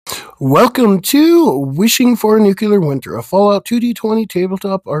Welcome to Wishing for a Nuclear Winter, a Fallout 2D20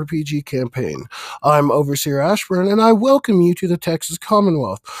 tabletop RPG campaign. I'm Overseer Ashburn, and I welcome you to the Texas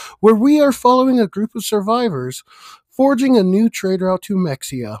Commonwealth, where we are following a group of survivors forging a new trade route to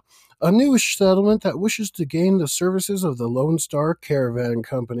Mexia, a newish settlement that wishes to gain the services of the Lone Star Caravan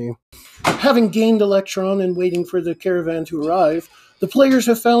Company. Having gained Electron and waiting for the caravan to arrive, the players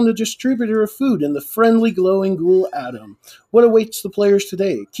have found a distributor of food in the friendly glowing ghoul Adam. What awaits the players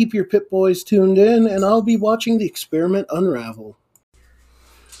today? Keep your Pip-Boys tuned in, and I'll be watching the experiment unravel.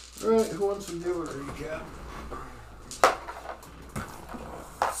 Alright, who wants to do a recap?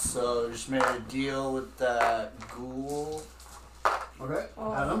 So, just made a deal with that ghoul. Okay,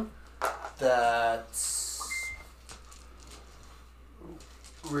 Adam? That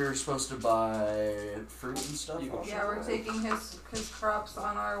we're supposed to buy fruit and stuff. Yeah, we're taking his crops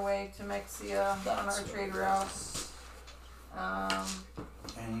on our way to Mexia on our trade route.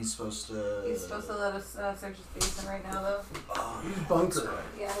 And he's supposed to let us search his basin right now, though. Oh, He's bunker.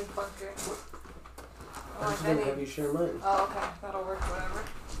 Yeah, his bunker. I just didn't have you share mine. Oh, okay. That'll work, whatever.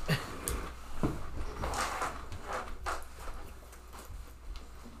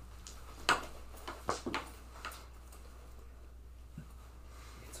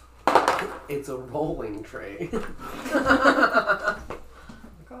 It's a rolling tray.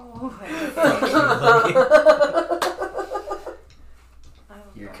 Go away.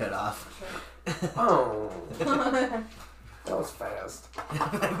 you're cut off. Oh. That was fast.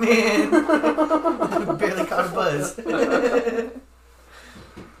 Man. Barely caught a buzz.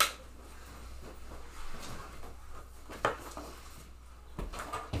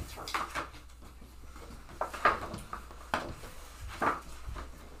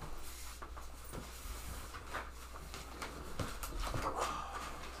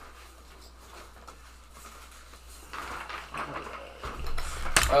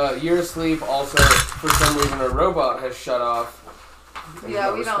 You're asleep. Also, for some reason, a robot has shut off.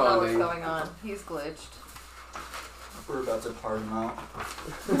 Yeah, we don't know what's going on. He's glitched. We're about to part him out.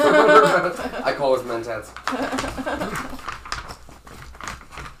 I call his mentats.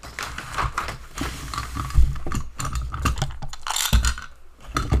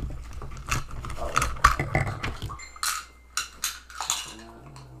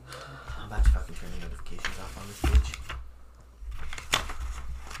 I'm about to fucking turn the notifications off on this bitch.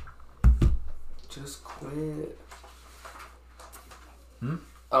 Just quit.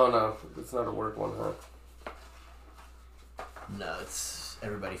 Oh no, it's not a work one, huh? no, it's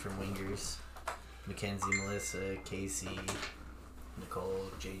everybody from Wingers. Mackenzie, Melissa, Casey, Nicole,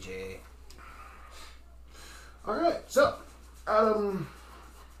 JJ. Alright, so, Adam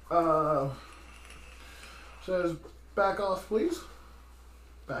says, back off, please.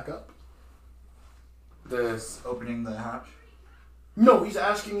 Back up. This. Opening the hatch. No, he's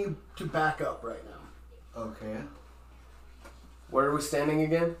asking you to back up right now. Okay. Where are we standing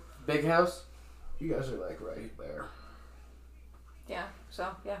again? Big house? You guys are like right there. Yeah,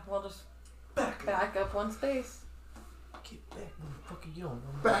 so, yeah, we'll just Back up one space. Get back, motherfucker, you don't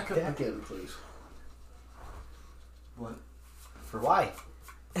know. Back up again, please. What? For why?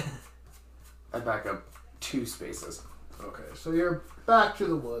 I back up 2 spaces. Okay, so you're back to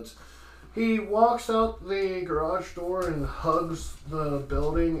the woods. He walks out the garage door and hugs the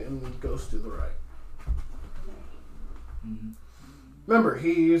building and goes to the right. Mm-hmm. Remember,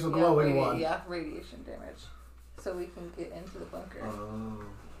 he's a glowing one. Yeah, radiation damage. So we can get into the bunker. Oh.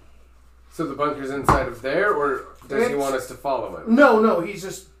 So the bunker's inside of there, or does he want us to follow him? No, he's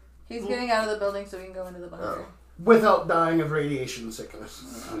just... He's getting out of the building so we can go into the bunker. without dying of radiation sickness.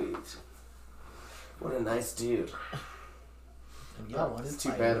 Sweet. What a nice dude. Yeah, it's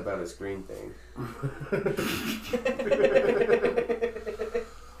too bad about his green thing.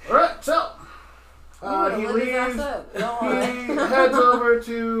 Alright, so... he leaves, he heads over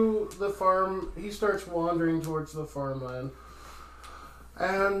to the farm. He starts wandering towards the farmland.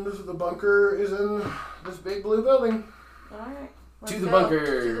 And the bunker is in this big blue building. Alright. To the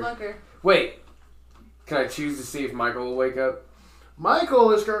bunker. To the bunker. Wait. Can I choose to see if Michael will wake up?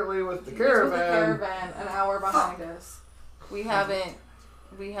 Michael is currently with the caravan. With the caravan an hour behind us. We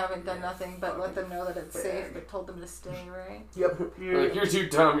haven't done nothing but let them know that it's safe, but told them to stay, right? Yep. Like, you're too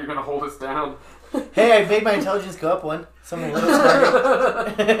dumb, you're gonna hold us down. Hey, I made my intelligence go up one. Something a little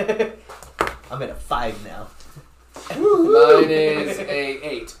smarter. I'm at a 5 now. Mine is a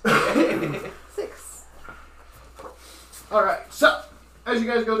 8. 6. Alright, so, as you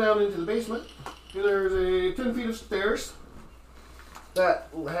guys go down into the basement, there's a 10 feet of stairs that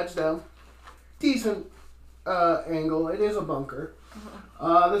heads down. Decent angle. It is a bunker.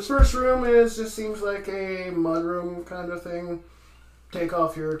 This first room just seems like a mudroom kind of thing. take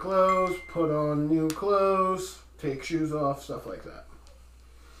off your clothes, put on new clothes, take shoes off, stuff like that.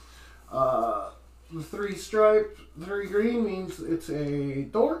 The 3 stripe, 3 green means it's a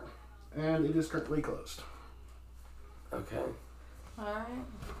door, and it is currently closed. Okay. Alright.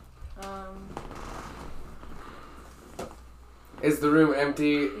 Is the room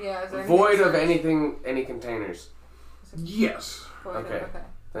empty? Yeah, is there Void anything of searched? anything, any containers? Yes. Void of- Okay.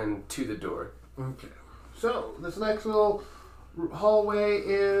 Then to the door. Okay. So, this next little hallway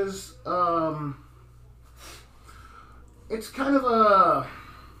is, it's kind of a,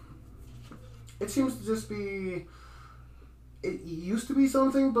 it seems to just be, it used to be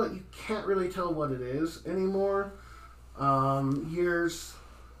something, but you can't really tell what it is anymore. Years,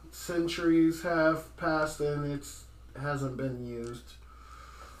 centuries have passed and it hasn't been used.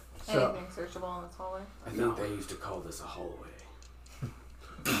 So, Anything searchable in this hallway? I think they used to call this a hallway.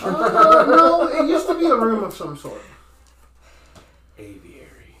 no, it used to be a room of some sort.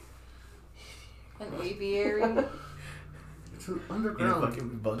 Aviary. An aviary? It's an In a underground fucking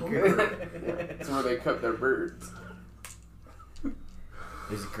bunker. It's where they cut their birds.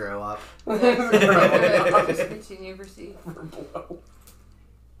 Just grow up. Just continue, proceed.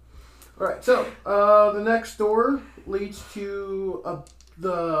 Alright, so, the next door leads to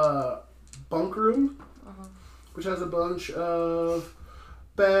the bunk room, which has a bunch of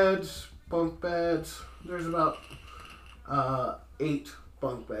beds, bunk beds. There's about 8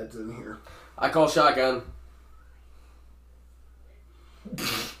 bunk beds in here. I call shotgun.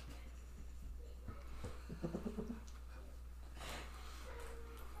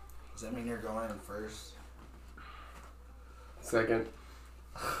 Does that mean you're going in first? Second.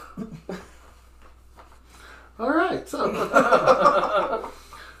 Alright, so.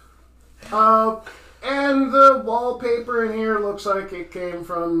 And the wallpaper in here looks like it came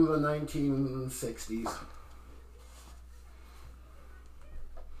from the 1960s.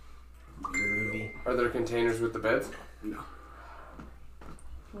 Groovy. Are there containers with the beds? No.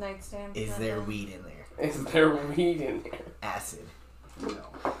 Nightstand. Is there weed in there? Is there weed in there? Acid. No.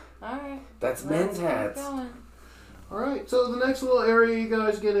 Alright. That's Let's men's keep hats. going. Alright, so the next little area you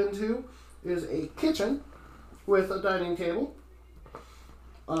guys get into is a kitchen with a dining table.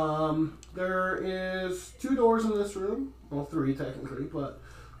 There is 2 doors in this room. Well, 3 technically, but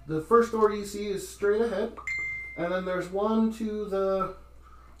the first door you see is straight ahead. And then there's one to the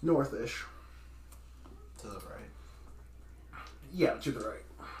northish. To the right. Yeah, to the right.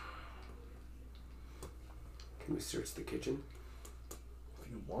 Can we search the kitchen? If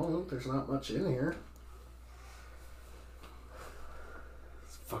you want, there's not much in here.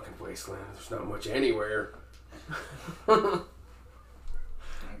 It's fucking wasteland. There's not much anywhere.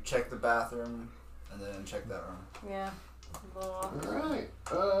 Check the bathroom and then check that room. Yeah. A little off.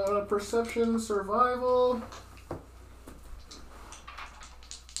 Alright, perception, survival.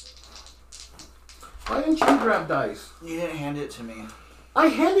 Why didn't you grab dice? You didn't hand it to me. I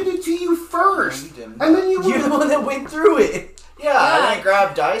handed it to you first! No, you didn't. And then you You're the one that went through it. Yeah, I Yeah. didn't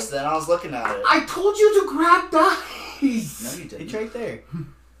grab dice then. I was looking at it. I told you to grab No, dice! you didn't. It's right there.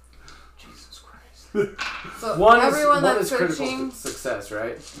 Jesus Christ. So One everyone is that's critical searching, success,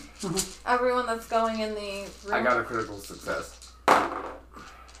 right? everyone that's going in the room. I got a critical success. I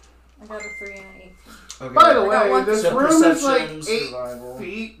got a 3 and an 8. Okay. By the I got way, one this So room is like perception, 8 survival.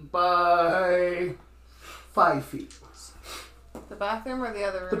 feet by 5 feet. The bathroom or the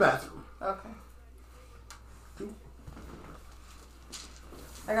other room? The bathroom. Okay.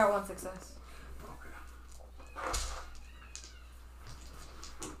 I got 1 success.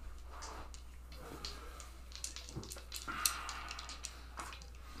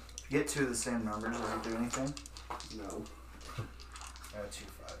 If you get 2 of the same numbers, does it do anything? No. I got 2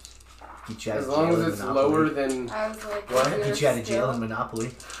 5s. Get you out As of long jail as in it's Monopoly. lower than... I was like, What? if you're Get you out of jail still- in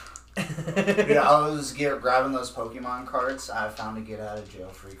Monopoly. Yeah, I was grabbing those Pokemon cards. I found a get out of jail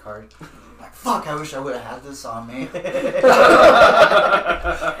free card. I'm like, fuck, I wish I would have had this on me. Would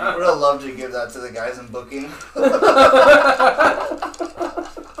have loved to give that to the guys in booking.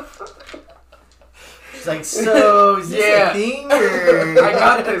 It's like, so, is this Yeah. a thing, or... I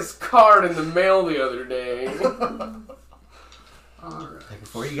got this card in the mail the other day. Alright. Like,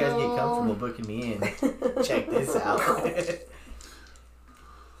 before you guys get comfortable booking me in, check this out.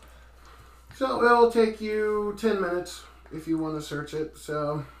 So it'll take you 10 minutes if you want to search it.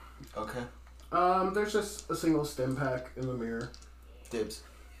 So, Okay. there's just a single stim pack in the mirror. Dibs.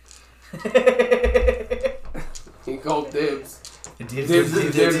 He called dibs. Dibs, Dibs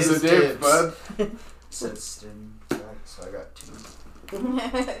is a dibs, bud. Said stim back, so I got 2.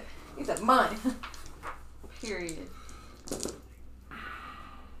 He said mine. Period.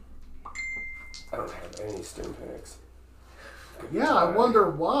 I don't have any stim packs. Yeah, I wonder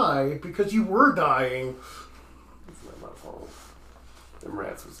why. Because you were dying. It's not my fault. Them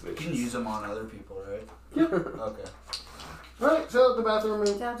rats was You vicious. can use them on other people, right? Yep. Okay. Alright, so the bathroom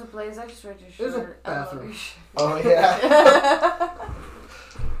is... Down to Blaze, I just read your There's a shirt. I love bathroom. your shirt. Oh yeah.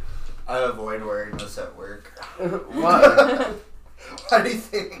 I avoid wearing this at work. Why? Why do you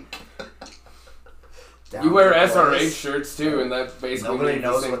think? You wear Down SRH boys. shirts too, and that basically Nobody means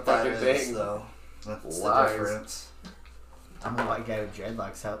knows the same what that fucking is, thing. though. That's Lies. the difference. I'm a white guy with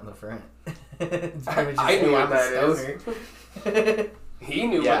dreadlocks out in the front. I knew what that is. is. He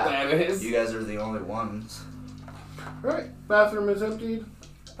knew Yeah. what that is. You guys are the only ones. Alright, bathroom is emptied.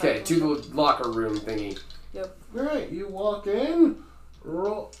 Okay, to the locker room thingy. Alright, you walk in.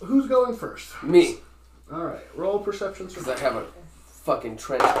 Roll. Who's going first? Me, Alright, roll perception because I survival. have a fucking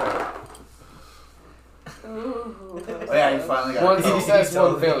trench coat. Ooh. Oh yeah, you finally got One it. success,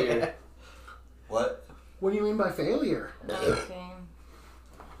 one failure. What? What do you mean by failure? 19.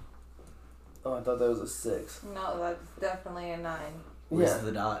 Oh, I thought that was a 6. No, that's definitely a 9. Where's Yeah.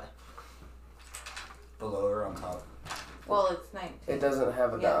 the dot? Below or on top? Well, it's 19. It doesn't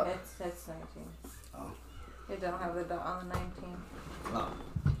have a Yeah, dot. it's 19. Oh. It don't have the dot on the 19. Oh,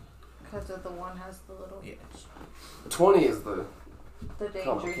 Because of the one has the little... yeah. 20 is the The danger zone.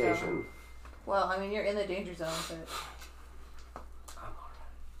 complication. Well, I mean, you're in the danger zone, but...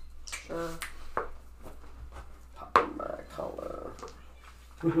 Sure. Pop in my collar.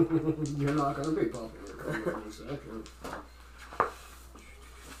 You're not going to be popular in a second.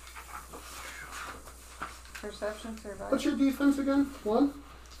 Perception, survival. What's your defense again? 1?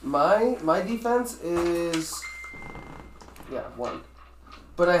 My defense is 1.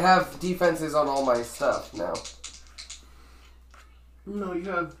 But I have defenses on all my stuff now. No, you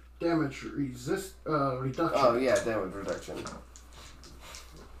have damage reduction. Oh yeah, damage reduction.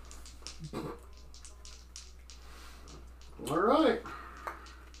 Alright.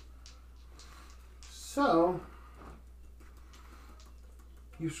 So,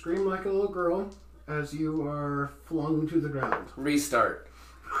 you scream like a little girl as you are flung to the ground. Restart.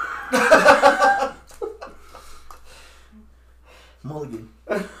 Mulligan.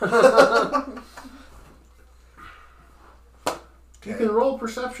 You can roll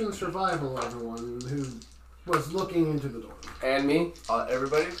perception survival, everyone who was looking into the door. And me?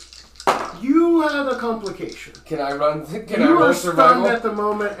 Everybody? You had a complication. Can I run? Can I You roll were stunned survival? at the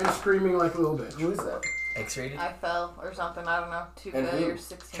moment and screaming like a little bitch. Who is that? X-rated? I fell or something. I don't know. 2 And who? failures,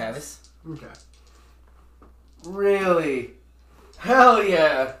 16. Travis? Okay. Really? Hell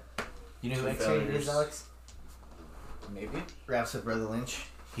yeah! You know who Two X-rated failures. is, Alex? Maybe. Raps with Brother Lynch.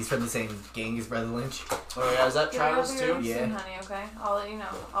 He's from the same gang as Brother Lynch. Oh yeah, is that Get Travis over here too? soon, Yeah. honey, okay? I'll let you know.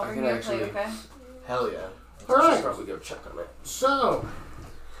 I'll I bring can you a plate, actually- okay? Hell yeah. I should Alright, probably go check on it. so,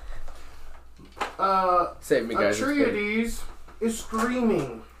 Save me, guys. it's good. Atreides is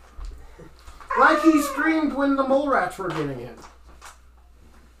screaming. Like he screamed when the mole rats were getting him.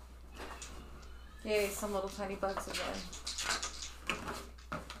 Yay, some little tiny bugs again.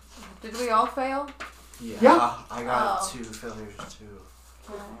 Did we all fail? Yeah. I got Oh. 2 failures too.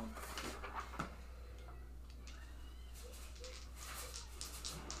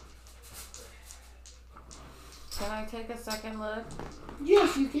 Can I take a second look?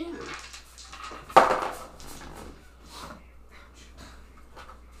 Yes, you can.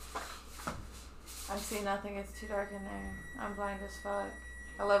 I see nothing. It's too dark in there. I'm blind as fuck.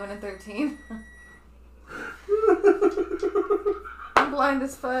 11 and 13. I'm blind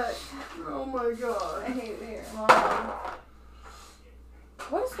as fuck. Oh my god. I hate it here. Mom.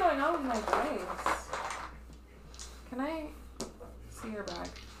 What is going on with my face? Can I see your bag?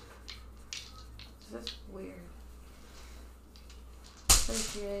 This is weird.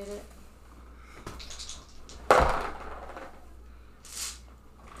 Appreciate it.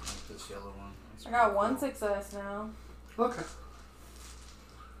 This yellow one. That's I got pretty 1 cool. success now. Okay.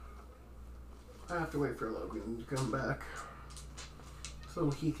 I have to wait for Logan to come back. So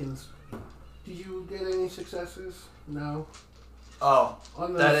he can... Did you get any successes? No? Oh,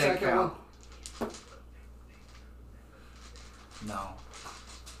 On the that didn't second count. one? No.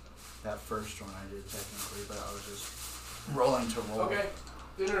 That first one I did technically, but I was just rolling to roll. Okay,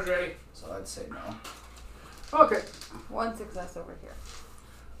 dinner's ready. So I'd say no. Okay. 1 success over here.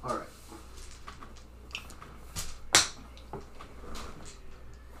 Alright.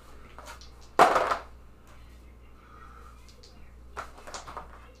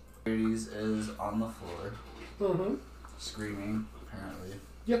 Atreides is on the floor, Mm-hmm. screaming, apparently.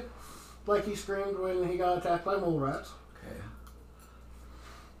 Like he screamed when he got attacked by mole rats. Okay.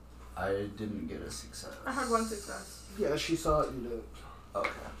 I didn't get a success. I had 1 success. Yeah, she saw it, you didn't. Okay.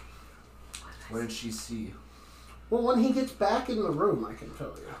 What did she see? Well, when he gets back in the room, I can tell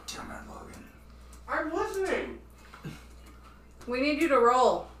you. Damn it, Logan. I'm listening. We need you to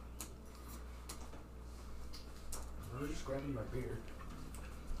roll. I was just grabbing my beer.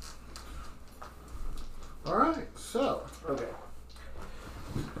 Alright, so. Okay.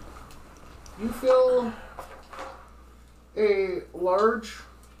 You feel a large,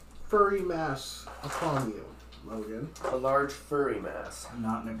 furry mass upon you, Logan. A large furry mass.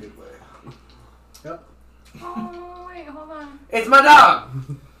 Not in a good way. Yep. Oh, wait, hold on. It's my dog!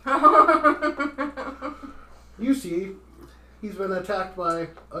 You see, he's been attacked by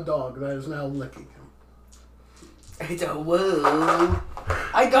a dog that is now licking him. It's a woo.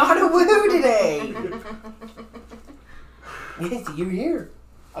 I got a woo today. Yes, you're here.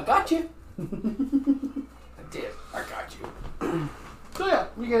 I got you. I did. I got you. So yeah,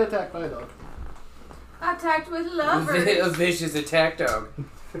 you get attacked by a dog. Attacked with A lovers. vicious attack dog.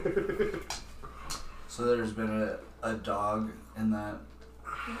 So there's been a dog in that.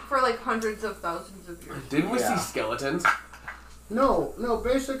 For like hundreds of thousands of years. Didn't we Yeah. see skeletons? No,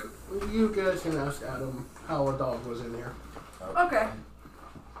 basic, you guys can ask Adam how a dog was in here. Okay.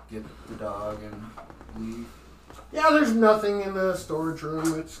 Get the dog and leave. Yeah, there's nothing in the storage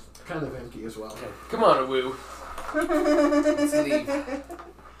room. It's kind of empty as well. Okay. Come on, woo. Let's leave.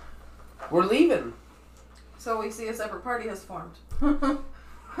 We're leaving. So we see a separate party has formed.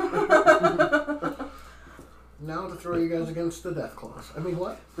 Now to throw you guys against the death claws. I mean,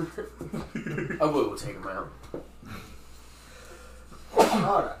 what? A woo will take him out.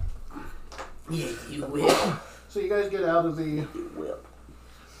 Alright. Yeah, you will. So you guys get out of the You will.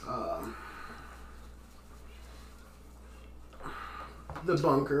 the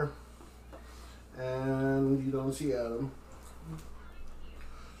bunker, and you don't see Adam.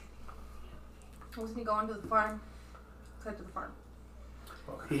 Wasn't he going to the farm? Let's head to the farm.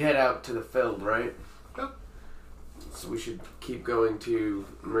 He head out to the field, right? Yep. So we should keep going to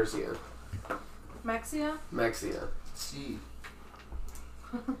Mercia. Maxia? Maxia. See.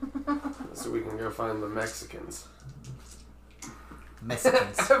 So we can go find the Mexicans.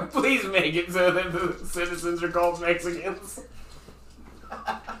 Mexicans. Please make it so that the citizens are called Mexicans.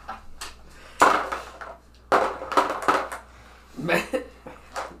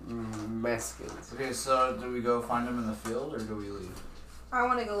 Mexicans. Okay, so do we go find him in the field or do we leave? I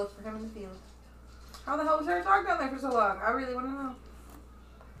want to go look for him in the field. How the hell was there a dog down there for so long? I really want to know.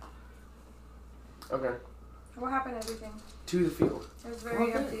 Okay. What happened to everything? To the field. It was very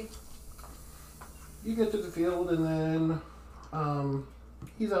Okay. empty. You get to the field, and then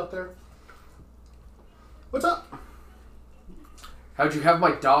he's out there. What's up? How'd you have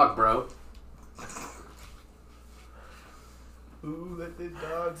my dog, bro? Ooh, let the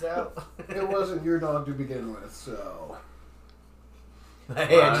dogs out. It wasn't your dog to begin with, so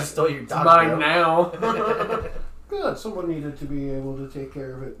Hey, I just stole your It's dog. mine bro. now. good. Someone needed to be able to take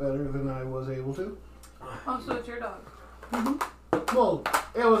care of it better than I was able to. Oh, so it's your dog. Well,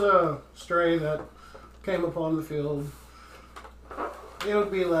 it was a stray that came upon the field. It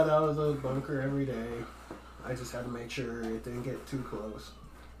would be let out of the bunker every day. I just had to make sure it didn't get too close.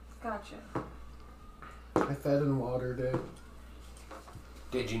 Gotcha. I fed and watered it.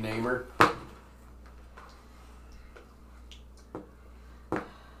 Did you name her?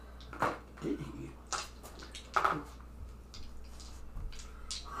 Did he?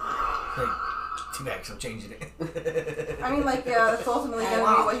 Like, too bad, 'cause I'm changing it. I mean, like, yeah, that's ultimately going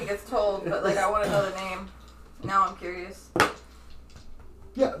to be what he gets told, but, like, I want to know the name. Now I'm curious.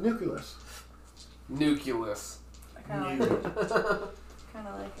 Yeah, Nucleus. Nucleus. I kind of like it. Kind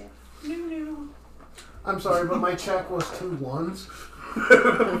of like it. No. I'm sorry, but my check was 2 1s.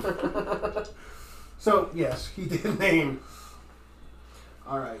 So, yes, he did name.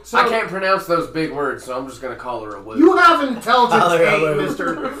 Alright, so I can't pronounce those big words, so I'm just gonna call her a woo. you have intelligence Holler, 8, holler.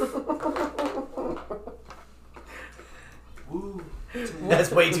 mister. Woo.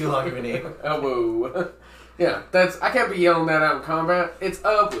 That's way too long of a name. A woo. Yeah, I can't be yelling that out in combat. It's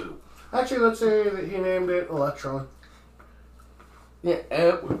a woo. Actually, let's say that he named it Electron. Yeah,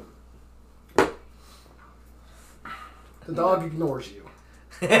 a woo. The dog ignores you.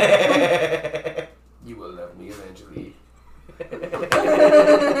 You will love me eventually.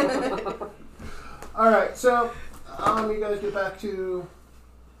 Alright, so, you guys get back to...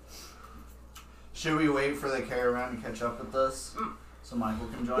 Should we wait for the caravan to catch up with us so Michael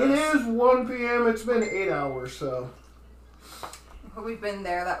can join It us? is 1 p.m. It's been 8 hours, so... We've been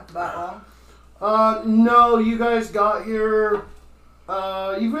there that long. No, you guys got here...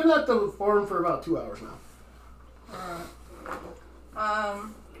 you've been at the farm for about 2 hours now.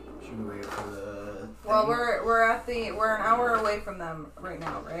 Should we wait for the Well, we're an hour away from them right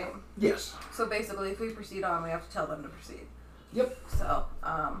now, right? Yes. So basically, if we proceed on, we have to tell them to proceed. Yep. So,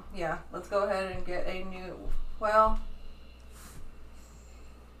 yeah, let's go ahead and get a new. Well,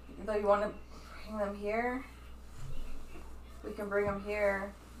 though you want to bring them here, we can bring them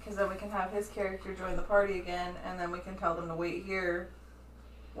here because then we can have his character join the party again, and then we can tell them to wait here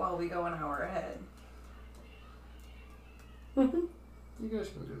while we go an hour ahead. You guys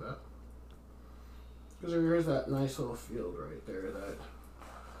can do that. Because there is that nice little field right there that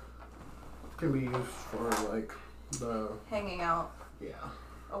can be used for, like, the... Hanging out Yeah.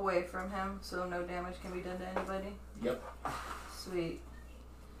 away from him so no damage can be done to anybody. Yep. Sweet.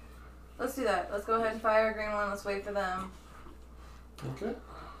 Let's do that. Let's go ahead and fire a green one. Let's wait for them. Okay.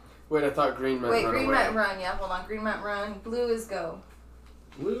 Wait, I thought green meant Wait, run green away. meant run. Yeah, hold on. Green meant run. Blue is go.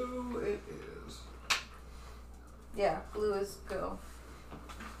 Blue it is. Yeah, blue is go.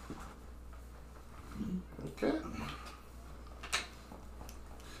 Okay.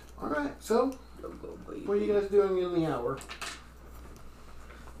 Alright, so, what are you guys doing in the hour?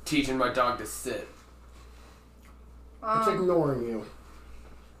 Teaching my dog to sit. It's ignoring you.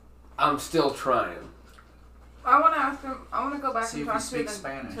 I'm still trying. I want to ask him. I want to go back See and if he talk speaks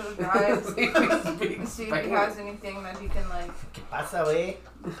Spanish. to the guy and see if he Spanish. has anything that he can like ¿Qué pasa, güey?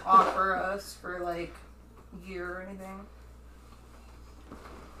 offer us for like gear or anything.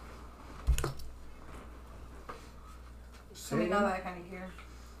 I mean, not that kind of gear.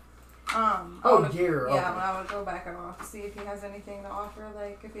 I Oh, wanna- gear. Yeah, Okay. I would go back and off see if he has anything to offer,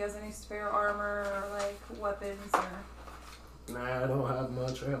 like if he has any spare armor or like weapons or. Nah, I don't have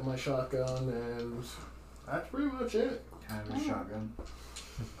much. I have my shotgun, and that's pretty much it. Can I have a shotgun?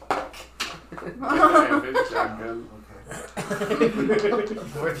 I have his shotgun.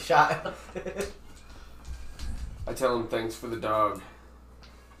 Okay. Worth a shot. I tell him thanks for the dog.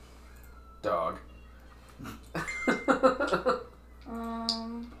 Dog.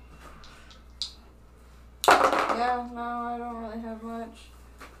 Yeah, no, I don't really have much.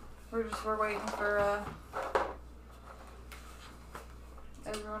 We're waiting for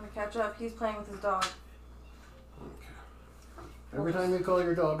everyone to catch up. He's playing with his dog. Every time you call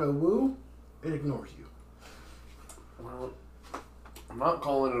your dog a woo, it ignores you. Well, I'm not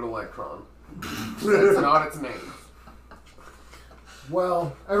calling it Electron. That's not its name.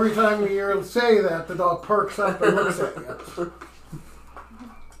 Well, every time you say that, the dog perks up and looks at you.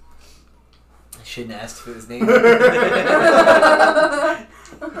 I shouldn't have asked for his name.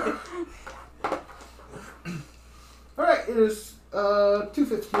 Alright, it is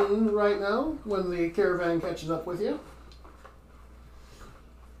 2:15 right now when the caravan catches up with you.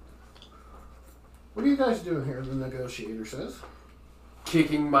 What are you guys doing here, the negotiator says?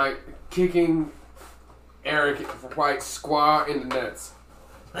 Kicking Eric White squaw in the nuts.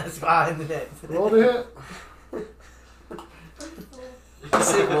 That's fine. The net. Roll to hit. You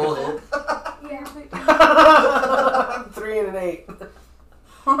said roll it. Yeah. 3 and an 8.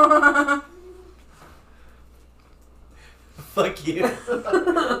 Fuck you.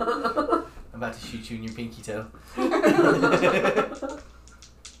 I'm about to shoot you in your pinky toe.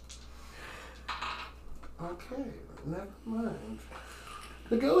 Okay, never mind.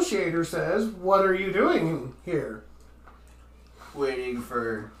 Negotiator says, what are you doing here? Waiting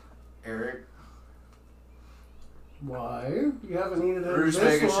for Eric. Why? You haven't needed it We're just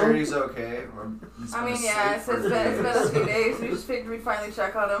this making long. sure he's okay. I mean, yeah, it's been a few days. We just figured we'd finally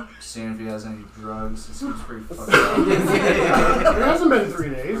check on him. Seeing if he has any drugs. It seems pretty fucked up. It hasn't been 3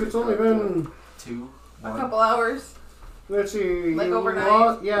 days. It's only been, 2, A 1. couple hours. let's see. Like you overnight?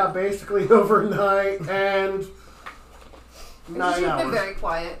 lost- yeah, basically overnight and He's 9 just been hours. very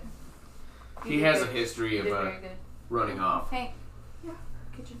quiet. He did has a good. history You of did very good. running off. Hey. Yeah.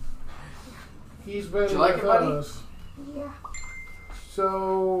 Kitchen. He's been you like with it, buddy? us. Yeah.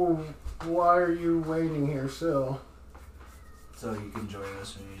 So, why are you waiting here still? So you can join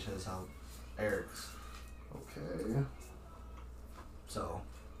us when he says how Eric's. Okay. So,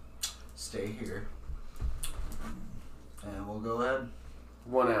 stay here. And we'll go ahead.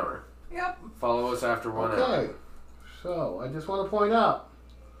 1 hour. Yep. Follow us after 1 hour. Okay. So, I just want to point out.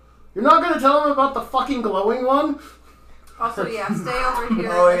 You're not going to tell him about the fucking glowing one? Also, yeah, stay over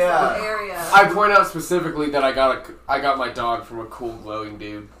here Oh, in this yeah. little area. I point out specifically that I got my dog from a cool glowing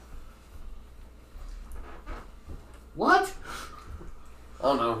dude. What? I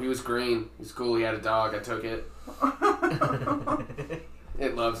don't know. He was green. He's cool. He had a dog. I took it.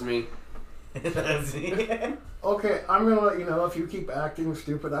 It loves me. Okay, I'm going to let you know if you keep acting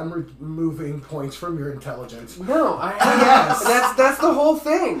stupid, I'm removing points from your intelligence. No, I Yes. That's the whole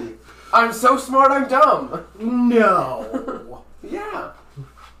thing. I'm so smart. I'm dumb. No. Yeah.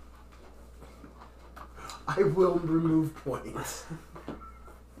 I will remove points.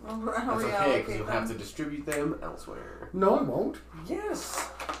 We'll That's okay, reallocate because you'll them. have to distribute them elsewhere. No, I won't. Yes.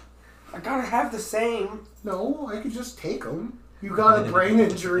 I gotta have the same. No, I could just take them. You got a brain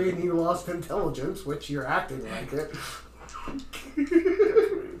injury and you lost intelligence, which you're acting like it.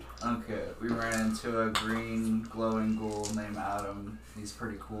 Okay, we ran into a green glowing ghoul named Adam. He's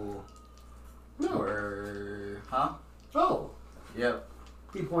pretty cool. No. Huh? Oh. Yep.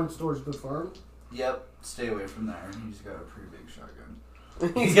 He points towards the farm. Yep. Stay away from there. He's got a pretty big shotgun.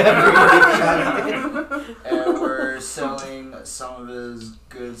 He's got a pretty big shotgun. And we're selling some of his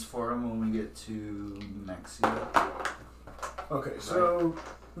goods for him when we get to Mexico. Okay, so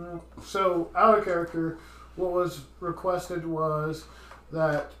our character, what was requested was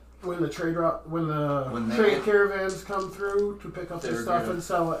that when the trade trade caravans come through to pick up the stuff and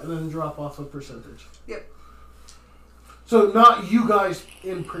sell it, and then drop off a percentage. Yep. So not you guys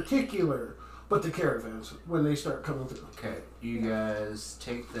in particular, but the caravans when they start coming through. Okay, you guys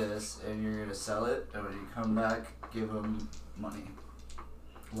take this and you're gonna sell it, and when you come back, give him money,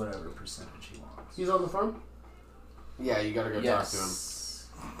 whatever percentage he wants. He's on the farm? Yeah, you gotta go talk to him.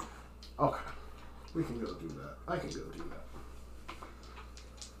 Okay. We can go do that. I can go do that.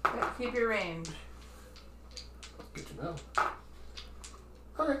 Yep, keep your range. Good to know.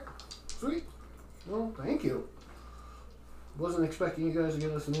 Okay. Sweet. Well, thank you. Wasn't expecting you guys to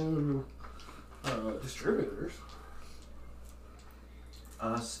get us new distributors.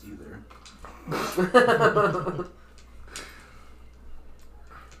 Us either.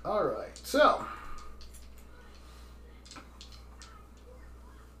 Alright, so.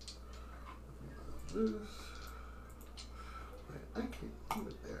 This. Wait, I can't put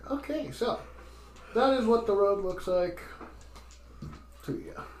it there. Okay, so. That is what the road looks like to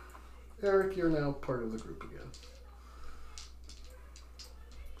you. Eric, you're now part of the group again.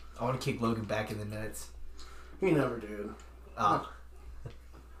 I want to kick Logan back in the nuts. He never did. Oh.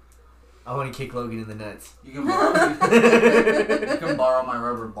 I want to kick Logan in the nuts. You can borrow my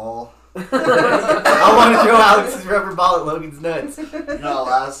rubber ball. I want to throw Alex's rubber ball at Logan's nuts. You know,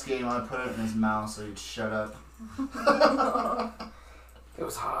 last game I put it in his mouth so he'd shut up. It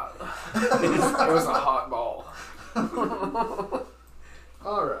was hot. It was a hot ball.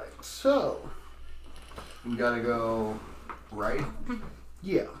 Alright, so. We gotta go right.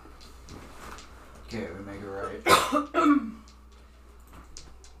 Yeah. Okay, we make it right.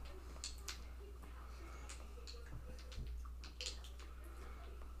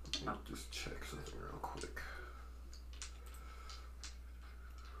 Let me just check something real quick.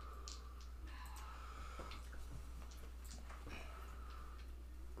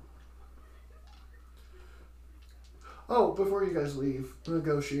 Oh, before you guys leave, the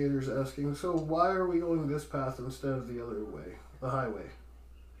negotiator's asking, so why are we going this path instead of the other way? The highway?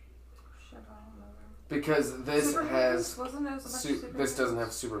 Shit, I don't remember. Because this Super has... mutants? Wasn't it? Super this doesn't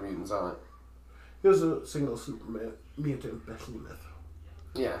have super mutants on it. It was a single super mutant behemoth.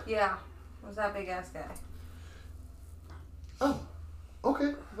 Yeah. Yeah. It was that big ass guy. Oh,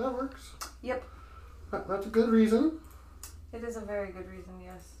 okay, that works. Yep. That's a good reason. It is a very good reason,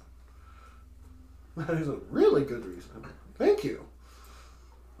 yes. That is a really good reason. Thank you.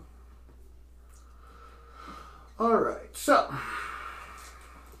 Alright, so.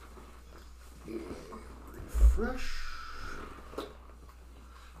 Refresh.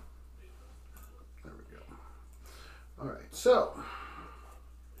 There we go. Alright, so.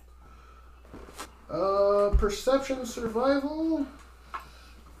 Perception survival.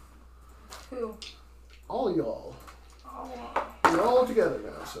 Who? All y'all. Oh. We're all together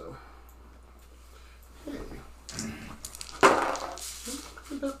now, so. Hey. Where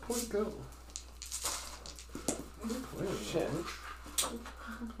did that point go? Shit.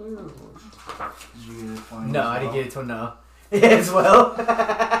 Did you get a 20? No, I didn't get it till now. As well.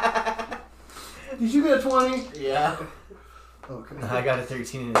 Did you get a 20? Yeah. Okay. I got a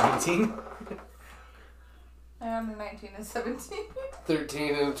 13 and an 18. I got a 19 and 17.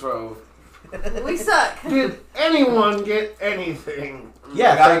 13 and 12. We suck. Did anyone get anything?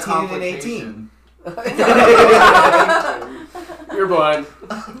 Yeah, I got a 13 and 18. complication. You're blind.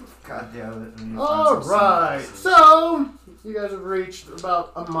 God damn it. I need to find some Alright, sunglasses. so you guys have reached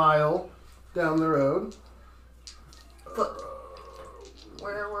about a mile down the road. Foot.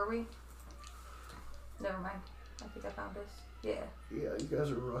 Where were we? Never mind. I think I found us. Yeah. Yeah, you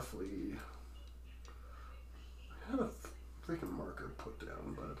guys are roughly. I had a freaking marker put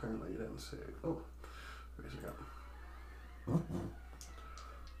down, but apparently you didn't say it. Oh, where's it go?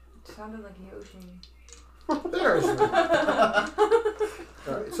 It sounded like Yoshi. There it is.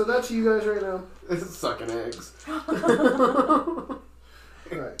 Alright, so that's you guys right now. This is sucking eggs.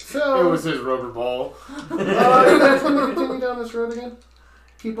 Alright, so It was his rubber ball. you guys want to continue down this road again?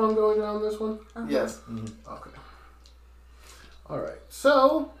 Keep on going down this one? Yes. Okay. Alright,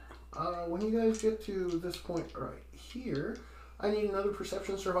 so when you guys get to this point right here, I need another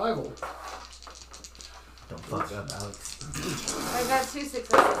perception survival. Don't fuck up, Alex. I got 2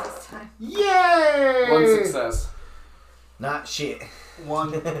 successes this time. Yay! 1 success. Not shit.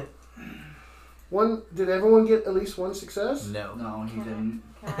 One. Did everyone get at least 1 success? No. No, he didn't.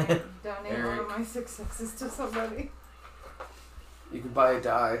 Can I donate one of my successes to somebody? You can buy a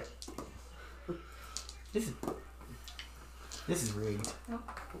die. This is rigged.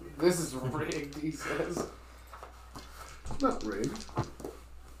 This is rigged, he says. It's not rigged.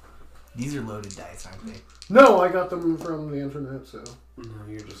 These are loaded dice, aren't they? No, I got them from the internet, so. No,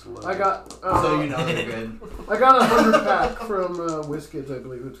 you're just low. I got. So you know they're good. I got 100 pack from WizKids, I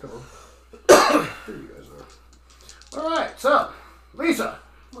believe it's called. Here you guys are. Alright, so, Lisa.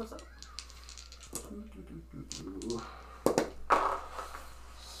 What's up?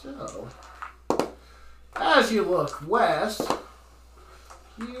 So, as you look west,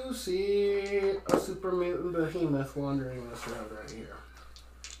 you see a super mutant behemoth wandering this road right here.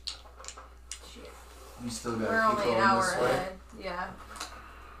 Shit. You still We're gotta only keep an going hour this way. ahead. Yeah.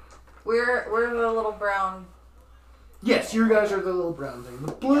 We're the little brown. Yes, you guys are the little brown thing.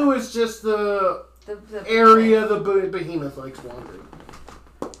 The blue is just the The area the behemoth likes wandering.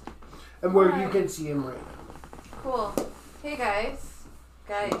 And where you Alright. can see him right now. Cool. Hey guys.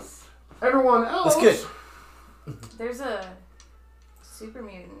 Guys. Everyone else. That's good. There's a super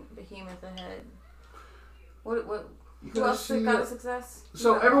mutant behemoth ahead. What You who guys else see got a it? success?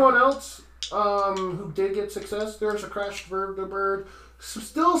 So No. everyone else who did get success, there's a crashed vertibird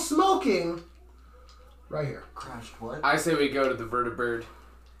still smoking right here. Crashed what? I say we go to the vertibird.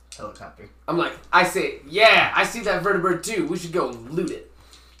 Helicopter. I'm like, I say, yeah, I see that vertibird too. We should go loot it.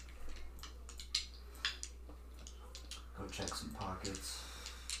 Go check some pockets.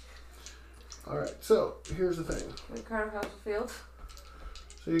 Alright, so here's the thing. Can we cart across the field?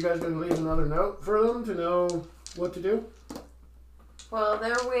 So you guys gonna leave another note for them to know what to do? Well,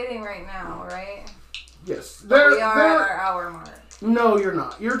 they're waiting right now, right? Yes. We are at our hour mark. No, you're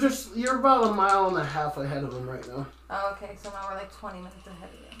not. You're about 1.5 miles ahead of them right now. Oh, okay, so now we're like 20 minutes ahead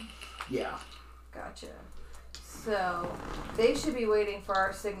of them. Yeah. Gotcha. So, they should be waiting for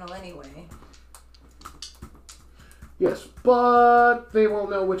our signal anyway. Yes, but they won't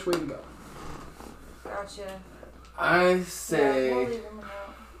know which way to go. Gotcha. I Yeah, say, we'll leave them a note.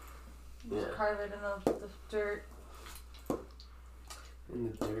 Just Yeah. carve it in the dirt.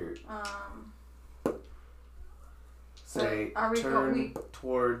 in the dirt. Say, are we turn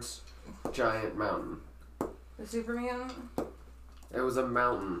towards giant mountain. The super mutant? It was a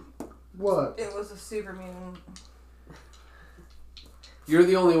mountain. What? It was a super mutant. You're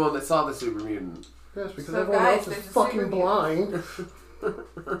the only one that saw the super mutant. Yes, because So everyone guys, else is there's a fucking super blind.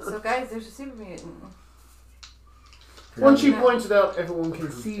 So guys, there's a super mutant. Once she No. points it out, everyone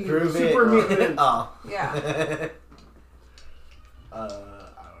can see Prove it. super mutant. Oh. Yeah. I don't know.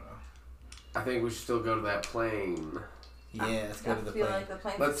 I think we should still go to that plane. Yeah, let's go I to the feel plane. like the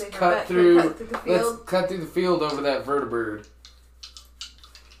plane's Let's a safer cut bet. Can through. we cut through the Let's field. cut through the field over that vertibird.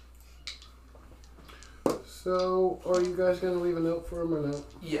 So, are you guys gonna leave a note for him or no?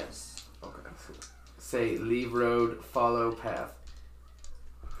 Yes. Okay. Say, leave road, follow path.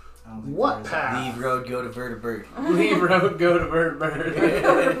 I don't think What there is path? Leave road, go to vertibird. Leave road, go to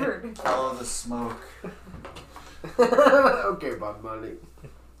vertibird. Bird. Follow the smoke. Okay, Bob Money.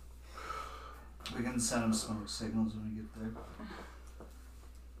 We can send him smoke signals when we get there.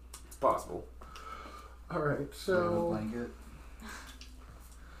 It's possible. Alright, We have a so. blanket.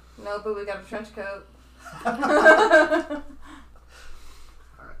 No, but we got a trench coat. I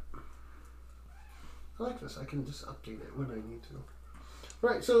like this. I can just update it when I need to.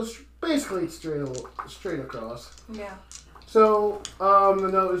 Right, so basically it's straight across. Yeah. So, the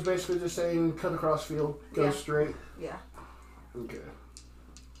note is basically just saying cut across field, go Yeah. straight. Yeah. Okay.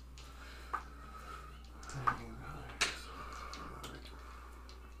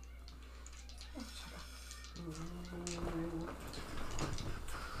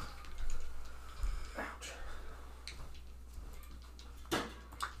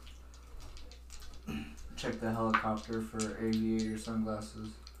 Check the helicopter for aviator sunglasses.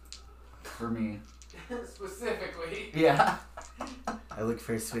 For me. Specifically. Yeah. I look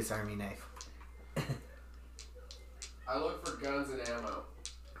for a Swiss Army knife. I look for guns and ammo.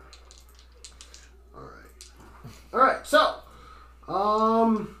 Alright, so,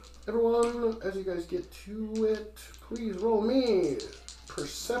 everyone, as you guys get to it, please roll me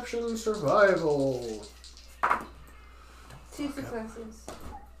Perception Survival. 2 successes.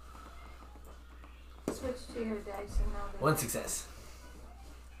 switch to your dice and now. One success.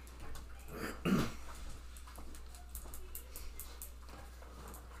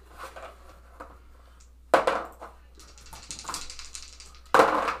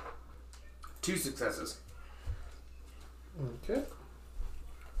 Two successes. Okay.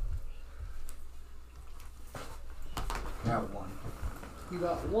 Got one. You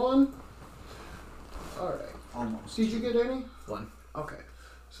got one. All right. Almost. Did you get any? One. Okay.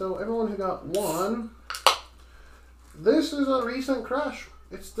 So everyone who got one. This is a recent crash.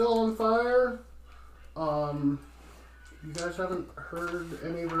 It's still on fire. You guys haven't heard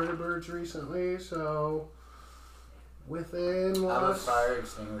any vertebrates recently, so within I have a last, fire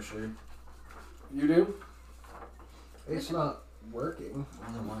extinguisher. You do? it's not working.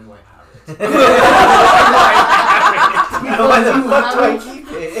 Well, then why do I have it? Why the You fuck do I haven't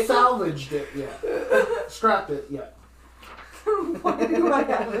keep it? salvaged it yet. Strapped it yet. Why do I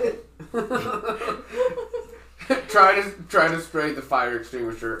have it? try to spray the fire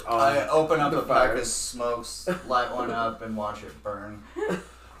extinguisher on I open up the a fire. pack of smokes, light one up, and watch it burn.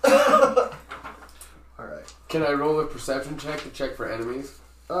 All right. Can I roll a perception check to check for enemies?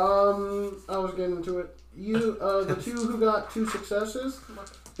 I was getting to it. You, the two who got two successes,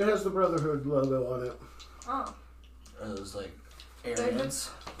 it has the Brotherhood logo on it. Oh. Are those like Aryans?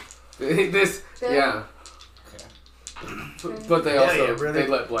 This, They're- yeah. Okay. But they Hell also yeah, brother. they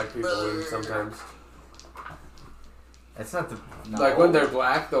let black people in sometimes. That's not the. No. Like when they're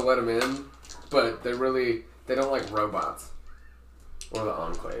black, they'll let them in, but they don't like robots or the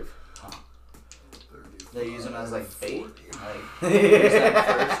Enclave. They use them as like bait. Like use them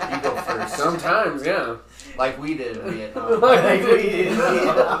first. You go first. Sometimes, yeah. Like we did in Vietnam. Like we did.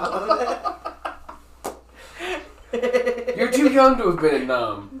 You're too young to have been in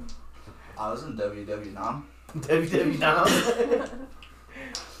Nam. I was in Nam. WW Nam.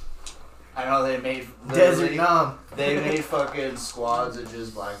 I know they made Desert literally- Nam. They made fucking squads of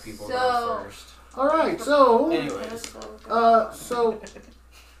just black people So- go first. All right. So, Anyways. so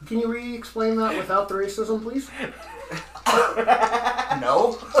can you re-explain that without the racism, please?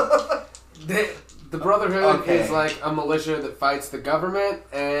 No. The Brotherhood Okay. is like a militia that fights the government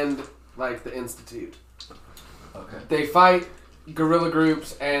and like the Institute. Okay. They fight guerrilla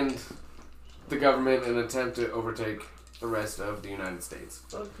groups and the government in an attempt to overtake the rest of the United States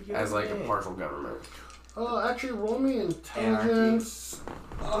as like a partial government. Actually, roll me intelligence.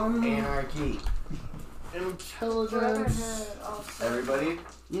 Anarchy. Intelligence. Brotherhood also Everybody.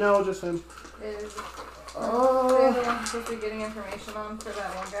 No, just him. is. They're the Uh, ones supposed to be getting information on for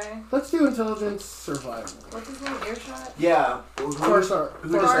that one guy. let's do intelligence survival. What's his name? Earshot? Yeah. Who does Farsar.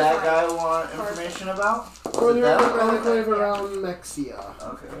 that guy want information about? For Is the it that? other enclave around Mexia.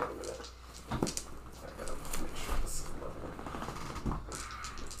 Okay. Wait a minute. I gotta make sure this is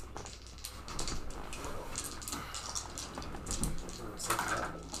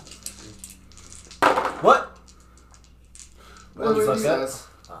What? Wait, wait, fucked up? Success.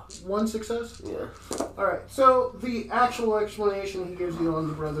 One success? Yeah. Alright, so the actual explanation he gives you on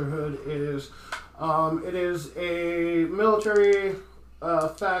the Brotherhood is it is a military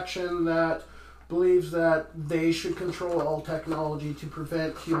faction that believes that they should control all technology to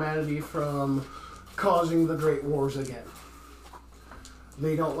prevent humanity from causing the Great Wars again.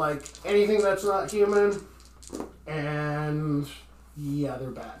 They don't like anything that's not human, and yeah,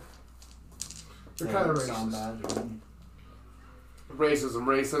 they're bad. They're kind of Sound racist. bad to me. Racism,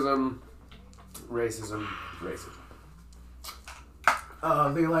 racism, racism, racism.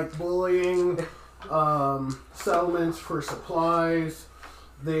 They like bullying settlements for supplies.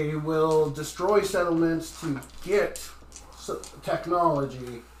 They will destroy settlements to get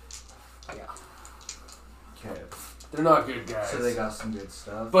technology. Yeah. Okay. They're not good guys. So they got some good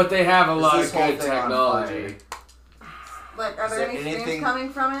stuff. But they have a Is lot this of whole good thing on technology. Like, are Is there there any anything- streams coming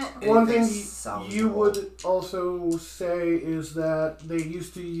from it? One thing Anything you salvageable? would also say is that they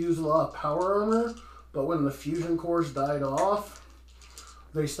used to use a lot of power armor, but when the fusion cores died off,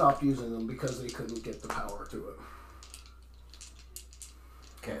 they stopped using them because they couldn't get the power to it.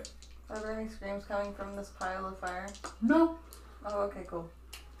 Okay. Are there any screams coming from this pile of fire? No. Oh, okay, cool.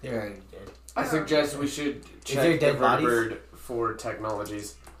 They're already dead. I suggest we should there check the dead bodies? vertibird for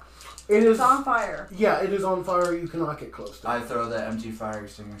technologies. It is. It's on fire. Yeah, it is on fire. You cannot get close to it. I throw the empty fire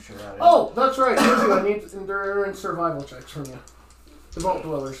extinguisher at it. Oh, that's right. I need endurance survival checks from you. The Vault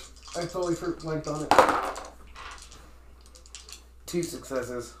Dwellers. I totally blanked on it. 2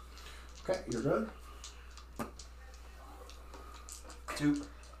 successes. Okay, you're good. 2.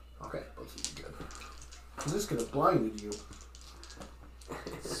 Okay, both of you good. Because this could have blinded you.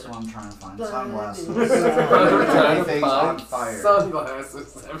 Sweet. what I'm trying to find. Sunglasses. We're trying to Everything's on find fire.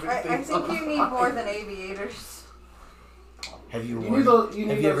 sunglasses. I Everything's think on you need more than aviators. Have you You worn? need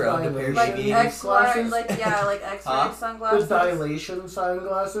Have you ever owned a pair of Like aviators? X-ray, like X-ray Huh? The sunglasses. dilation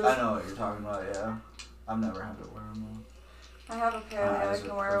sunglasses. I know what you're talking about. Yeah, I've never had to wear them. I have a pair that I Eyes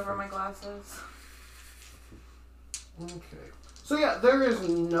can are wear over perfect. my glasses. Okay. So yeah, there is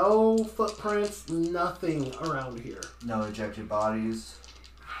no footprints, nothing around here. No ejected bodies.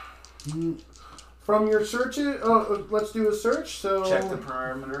 From your search, let's do a search. So Check the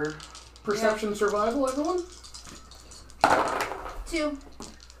perimeter. perception, survival, everyone. 2.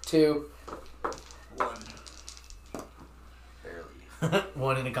 2. 1. Barely.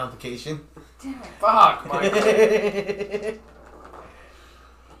 1 in a complication. Damn it. Fuck, Michael.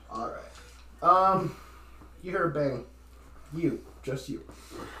 All right. You hear a bang. Just you.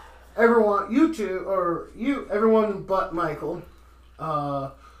 Everyone, you two, or you, everyone but Michael,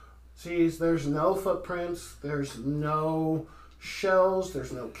 sees there's no footprints, there's no shells,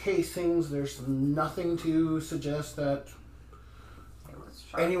 there's no casings, there's nothing to suggest that Let's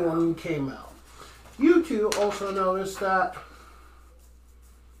try anyone came out. You two also notice that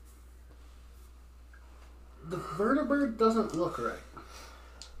the vertebrate doesn't look right.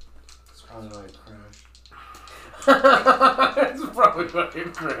 It's probably why it crashed. It's probably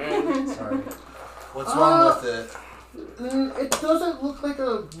fucking great. Sorry. What's wrong with it? It doesn't look like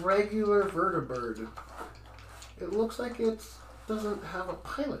a regular vertebrate. It looks like it doesn't have a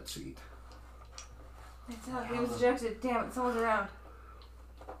pilot seat. It's out. He was ejected. Damn it. Someone's around.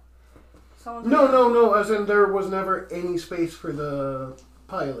 Someone's No, around. no, no. As in, there was never any space for the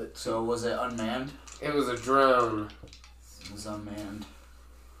pilot. So was it unmanned? It was a drone. It was unmanned.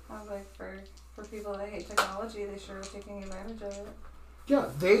 I was like, for people that hate technology, they sure are taking advantage of it. Yeah,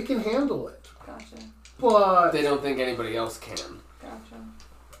 they can handle it. Gotcha. But They don't think anybody else can. Gotcha.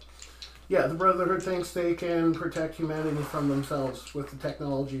 yeah, the Brotherhood thinks they can protect humanity from themselves with the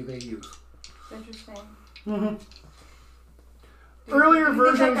technology they use. Interesting. Mm-hmm. Do Earlier do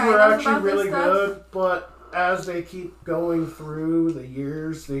you think that versions guy were knows actually about this really stuff? good, but as they keep going through the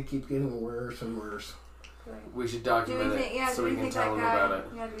years, they keep getting worse and worse. Great. We should Do document we think? it Yeah. so Do we we can think tell that them guy? about it.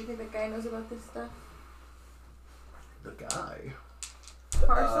 Yeah. Do we think that guy knows about this stuff? The guy.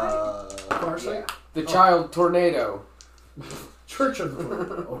 Farsight. Farsight? The child tornado. Church of the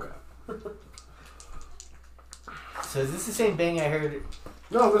Tornado. Okay. So is this the same bang I heard?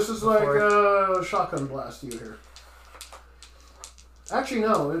 No, this is like Before- a shotgun blast you hear. Actually,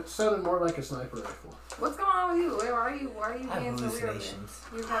 no, it sounded more like a sniper rifle. What's going on with you? Why are you? Why are you I have being so weird? hallucinations.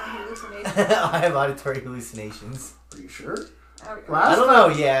 You're having hallucinations. I have auditory hallucinations. Are you sure? Oh, I don't know.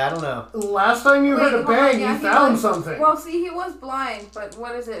 Yeah, I don't know. Last time you Wait, heard a hold on, bang, yeah, you he found was- something. Well, see, he was blind, but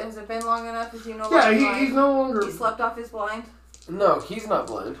what is it? Has it been long enough? Is he no yeah, longer blind? he's no longer. He slept off his blind. No, he's not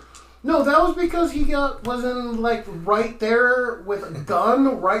blind. No, that was because he was in like right there with a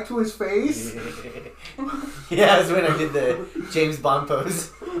gun right to his face. Yeah, that's when I did the James Bond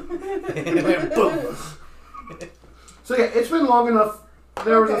pose. It went boom. So yeah, it's been long enough.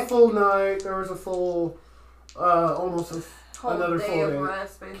 There was a Okay. full night. There was a full, almost a Whole Another day full of day.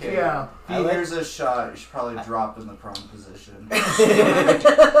 rest, basically. yeah. If he hears a shot, you should probably drop in the prone position.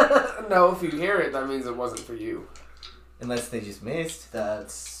 No, if you hear it, that means it wasn't for you. Unless they just missed.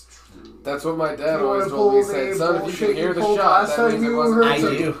 That's true. That's what my dad You always wanna told me. He pull said, the son, if you bullshit can hear you the pulled shot, last that means time it you wasn't I for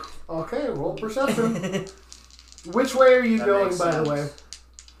heard you. do. Okay, roll perception. Which way are you That going, makes by the sense. way?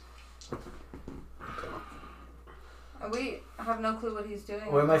 We have no clue what he's doing.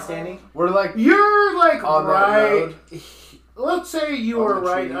 Where am I standing? We're like, You're like On that right. road? Let's say you On are the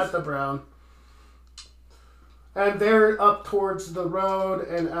right trees. at the brown. And they're up towards the road,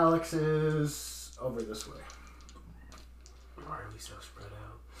 and Alex is over this way. why are we so spread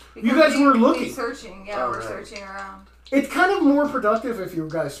out? You guys were we're looking. searching. Yeah, Oh, we're right. searching around. It's kind of more productive if you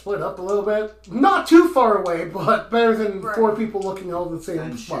guys split up a little bit. Not too far away, but better than Right. 4 people looking all the same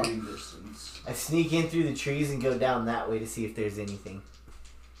Within spot. shooting distance. I sneak in through the trees and go down that way to see if there's anything.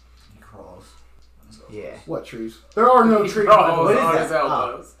 He crawls. Yeah. What trees? There are no trees. Oh, by the way. What is on that? his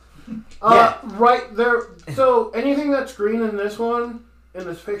elbows. Right there. So anything that's green in this one, in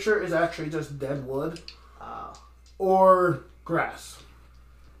this picture, is actually just dead wood Oh. or grass.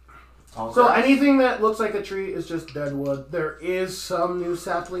 Tall So grass. anything that looks like a tree is just dead wood. There is some new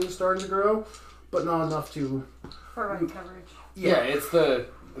saplings starting to grow, but not enough to. For right coverage. Yeah, it's the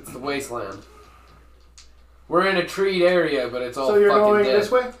wasteland. We're in a treed area, but it's all So you're fucking going dead.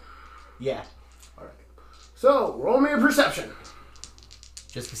 this way. Yeah. So roll me a perception.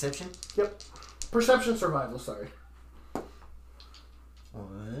 Just perception? Yep. Perception survival. Sorry.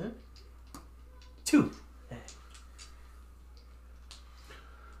 1, 2.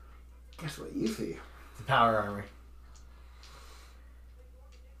 Guess what you see? The power armor.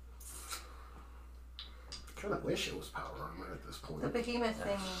 Kind of wish it was power armor at this point. The behemoth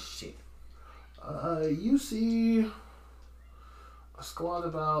thingy. Shit. You see a squad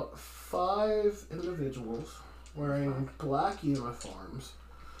of about 5 individuals wearing black uniforms.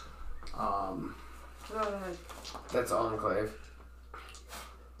 Go ahead. That's Enclave.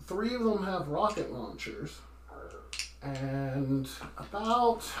 3 of them have rocket launchers. And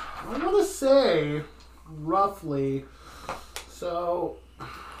about, I want to say, roughly, so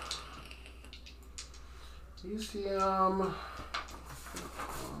you see them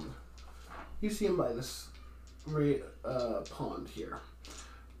by this pond here.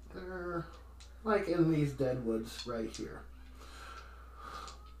 They're like in these dead woods right here.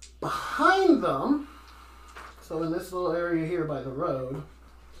 Behind them, so in this little area here by the road,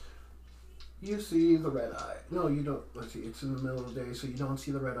 you see the red eye. No, you don't. Let's see, it's in the middle of the day, so you don't see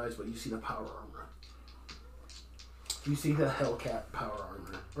the red eyes, but you see the power armor. You see the Hellcat power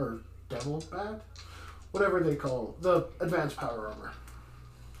armor. Or Devil Bat? Whatever they call the advanced power armor.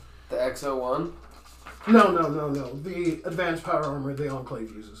 The X01? No. The advanced power armor the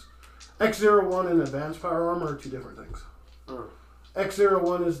Enclave uses. X01 and advanced power armor are 2 different things.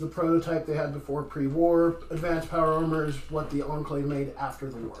 X01 is the prototype they had before pre-war. Advanced power armor is what the Enclave made after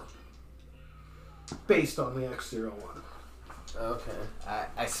the war. Based on the X01. Okay.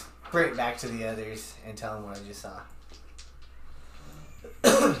 I sprint back to the others and tell them what I just saw.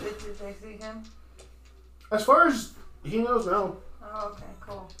 Did they see him? As far as he knows, no. Oh, okay,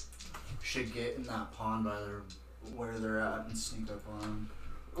 cool. Should get in that pond by where they're at and sneak up on them.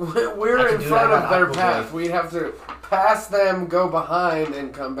 We're in front of their path. We have to pass them, go behind,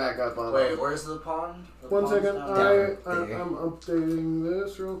 and come back up on Wait, them. where's the pond? The One pond's second. down there. I'm updating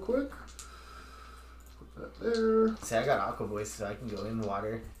this real quick. Put that there. See, I got aqua voice, so I can go in the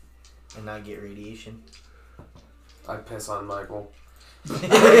water and not get radiation. I piss on Michael.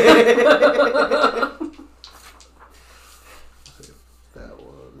 That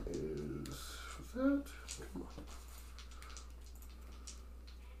one is that. Come on.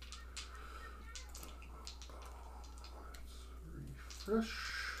 Let's refresh.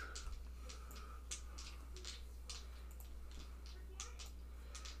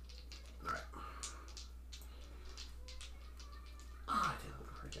 Alright. I didn't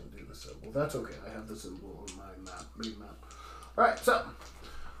freaking do the symbol. That's okay. I have the symbol on my map, big map. Alright, so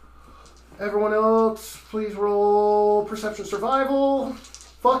everyone else, please roll perception survival.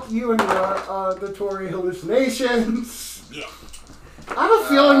 Fuck you and your auditory hallucinations. Yeah. I have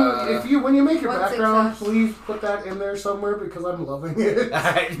a feeling when you make your One background, success. please put that in there somewhere because I'm loving it.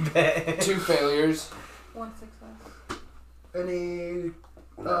 I bet. 2 failures. 1 success. Any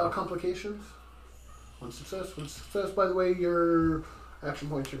complications? 1 success. 1 success. By the way, your action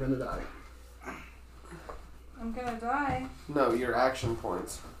points are gonna die. I'm gonna die. No, your action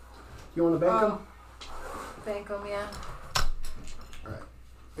points. You want to bank them? Bank them, yeah. Alright.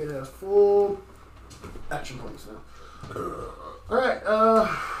 It has full action points now. Alright,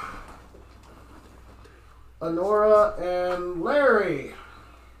 Honora and Larry.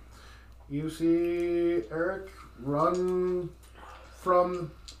 You see Eric run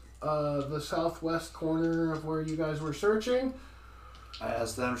from the southwest corner of where you guys were searching. I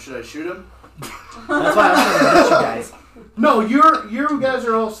asked them, should I shoot him? That's why I was trying to get you guys. No, you guys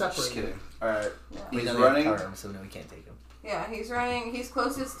are all separate. Just kidding. Alright. Yeah. We He's know they have running. power armor, so no, we can't take him. Yeah, he's running. He's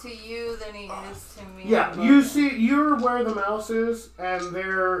closest to you than he is to me. Yeah, you see, you're where the mouse is, and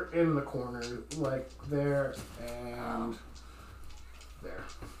they're in the corner, like there and there.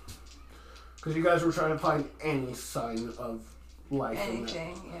 Because you guys were trying to find any sign of life in there.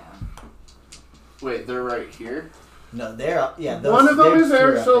 Anything, yeah. Wait, they're right here? No, they're yeah. One of them is two are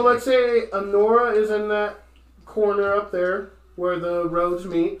there, up so let's say Honora is in that corner up there where the roads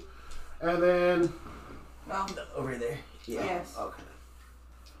meet, and then No. over there. Yeah. Yes. Okay.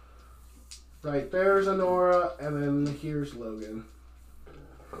 right there's Honora, and then here's Logan.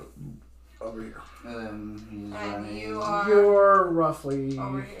 Over here. And then he's And running. you are You're roughly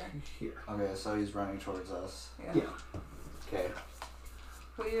over here. Okay, so he's running towards us. Yeah. Yeah. Okay.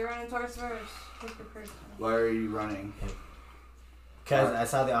 Who you running towards first? Pick your person. Why are you running? Because I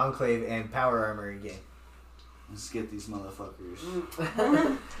saw the Enclave and power armor again. Let's get these motherfuckers.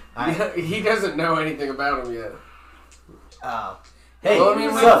 He doesn't know anything about him yet. Oh. Hey, Well, I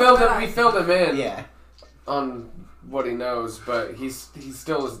mean, we filled him in yeah. on what he knows, but he's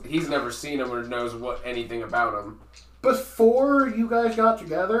never seen him or knows anything about him. Before you guys got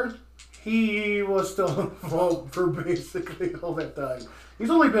together, he was still involved for basically all that time.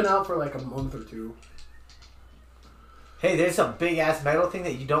 He's only been out for like a month or 2. Hey, there's some big ass metal thing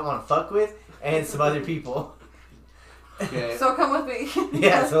that you don't want to fuck with, and some other people. Okay. So come with me.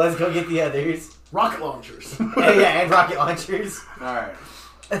 Yeah, so let's go get the others. Rocket launchers. And rocket launchers. Alright.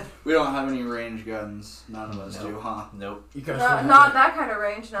 We don't have any range guns. None of us do, huh? Nope. You guys Not that kind of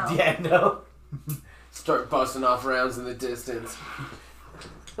range, no. Yeah, no. Start busting off rounds in the distance.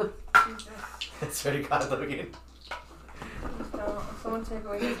 Swear to God, Logan. No, someone take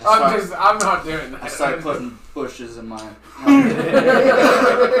away his I'm not doing that. I start putting bushes in my...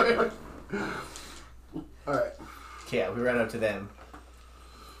 Alright. Yeah, we run up to them.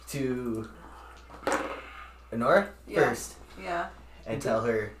 To Honora Yeah. first. Yeah. And tell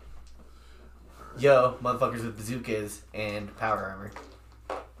her, yo, motherfuckers with bazookas and power armor.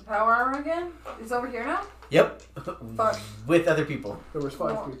 The power armor again? It's over here now? Yep. Fuck. With other people. There was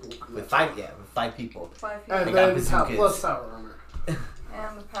 5 More. people. With five people. 5 people. And They got then bazookas. plus power armor.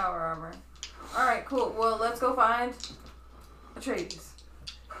 And the power armor. Alright, cool. Well, let's go find Atreides.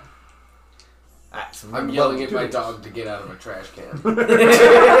 Alright, so I'm yelling at my dog to get out of a trash can.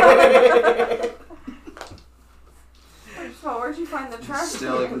 First of all, where'd you find the trash?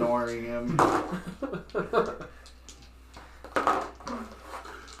 Still can? ignoring him.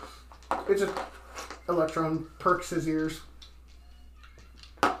 It's a Electron perks his ears.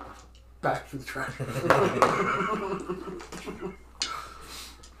 Back to the trash.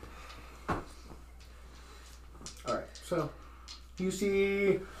 Alright, so you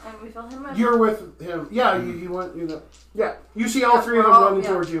see And we fill him in. you're with him. Yeah, you went, you know. Yeah, you see all Yeah, 3 of we're them all- running yeah.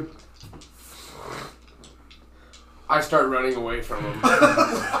 towards you. I start running away from him.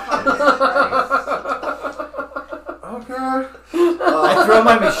 Okay. I throw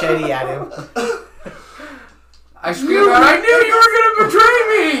my machete at him. I scream out, I knew you were going to betray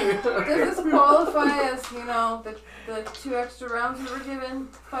me! Does this qualify as, the 2 extra rounds we were given?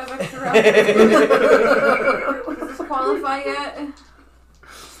 5 extra rounds? Does this qualify yet?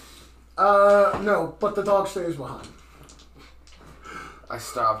 No, but the dog stays behind. I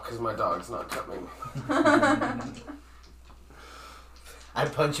stop because my dog's not coming. I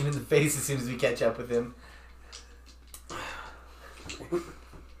punch him in the face as soon as we catch up with him.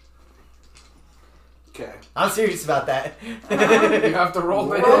 Okay. I'm serious about that. You have to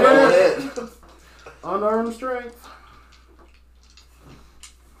roll it. Roll it. Unarmed strength.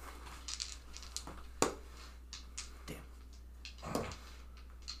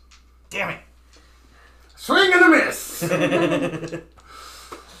 Damn it. Swing and a miss! And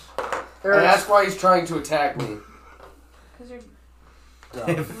Eric, that's why he's trying to attack me. Because you're...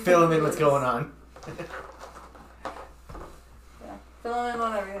 Fill him in what's going on. Yeah. Fill him in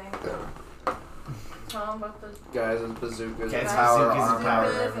on everything. Tell him about the... Guys with bazookas Guys and with power bazookas and armor power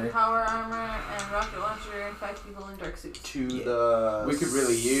bazookas armor. and power armor and rocket launcher and 5 people in dark suits. to Yeah. the... We could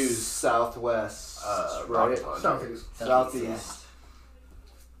really use, southwest, right? rocket launcher. Southeast. Southeast.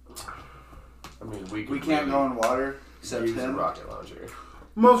 I mean, we We can't really go in water except use a him. rocket launcher.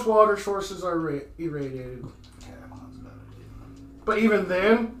 Most water sources are irradiated. Okay, well, that's better. But even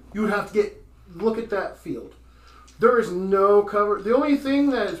then, you would have to look at that field. There is no cover. The only thing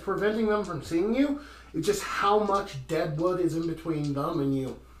that is preventing them from seeing you is just how much dead wood is in between them and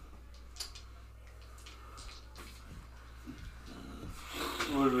you.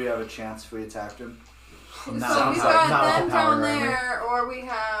 Would we have a chance if we attacked him? So Not we've with got the them power down armor. there, or we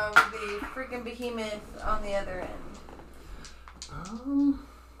have the freaking behemoth on the other end.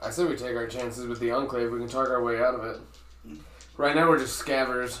 I say we take our chances with the Enclave. We can talk our way out of it. Right now we're just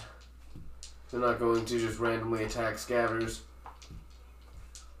scavvers. They're not going to just randomly attack scavvers.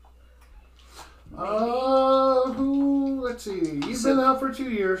 Let's see. You've been out for 2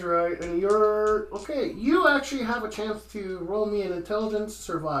 years, right? And you're okay. You actually have a chance to roll me an intelligence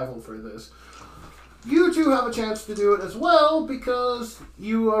survival for this. You two have a chance to do it as well because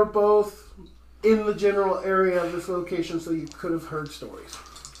you are both in the general area of this location, so you could have heard stories.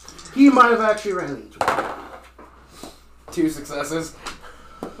 He might have actually ran into it. 2 successes.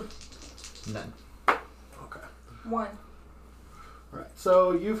 None. Okay. 1. Right.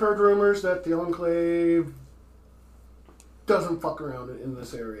 So you've heard rumors that the Enclave doesn't fuck around in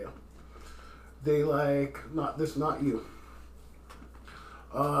this area. They not you.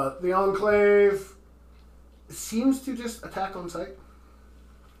 The Enclave seems to just attack on sight.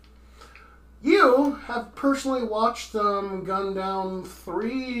 You have personally watched them gun down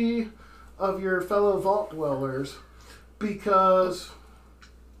 3 of your fellow vault dwellers because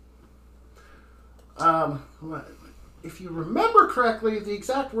if you remember correctly, the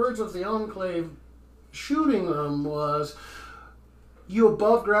exact words of the Enclave shooting them was, you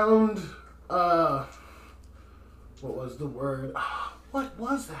above ground, what was the word? What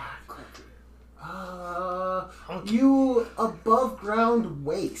was that? You above ground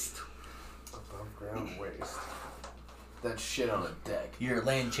waste. Above ground waste. That shit on a deck. You're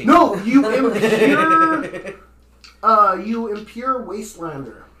land chicken. No, you impure. You impure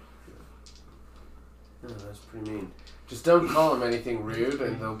wastelander. Oh, that's pretty mean. Just don't call them anything rude,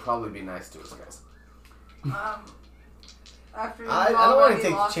 and they'll probably be nice to us, guys. After you've I don't wanna already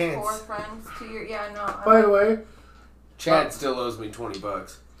take the lost chance. 4 friends to your... Yeah, no. By the way, Chad still owes me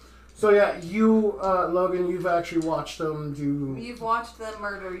 $20. so yeah, you, Logan, you've actually watched them do, You've watched them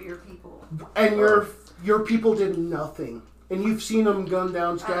murder your people. and your people did nothing, and you've seen them gun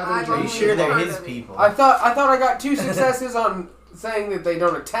down I've scavengers. Are you only sure they're heard his of it. people? I thought I got 2 successes on saying that they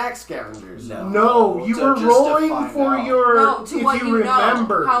don't attack scavengers. No, you So were just to rolling find for out. your No, to if what you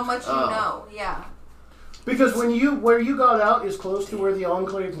remember. know. How much you Oh. know. Yeah. Because where you got out is close to where the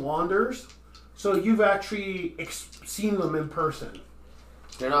Enclave wanders, so you've actually seen them in person.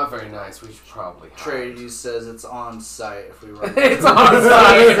 They're not very nice. We should probably hide. Trady says it's on site if we run. It's on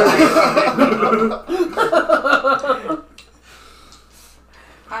site.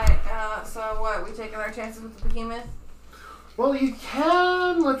 So what? We taking our chances with the behemoth? Well, you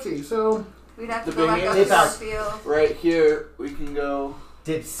can. Let's see. So We'd have to The go back up behemoth- to our field. Right here, we can go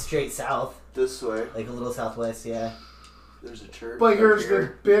Dip straight south, this way. like a little southwest. Yeah. There's a church. but up here's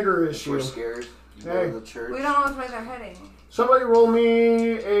here. the bigger If we're issue. scared. You Hey. go to the church. We don't know which way they're heading. Somebody roll me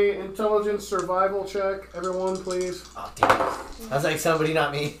a intelligence survival check, everyone, please. Oh damn! I was like somebody,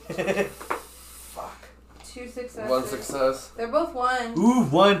 not me. Fuck. 2 successes. 1 success. They're both 1. Ooh,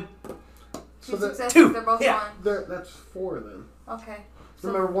 1. 2 So that- successes. 2. They're both Yeah. That's 4 then. 1. Okay. So,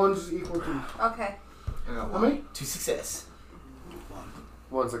 Remember, 1's equal to. okay. How many? 2 success.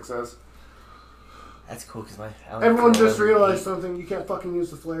 1 success. That's cool because I don't Everyone know just what realized it something. You can't fucking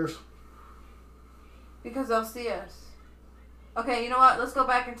use the flares. Because they'll see us. Okay, you know what? Let's go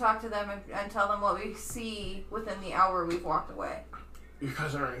back and talk to them and tell them what we see within the hour we've walked away. You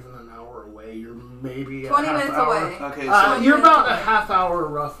guys aren't even an hour away. You're maybe 20 a half minutes hour. away. Okay, so 20 You're minutes about a away. half hour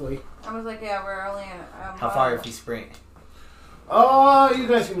roughly. I was like, yeah, we're only... How far if you sprint? Oh, you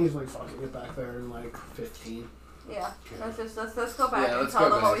guys can easily fucking get back there in like 15. Yeah. Let's go back Yeah, and let's tell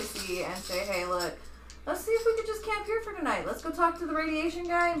go them what we back. see and say, hey, look, let's see if we could just camp here for tonight. Let's go talk to the radiation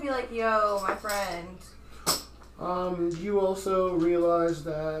guy and be like, yo, my friend. You also realize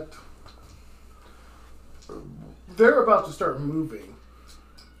that they're about to start moving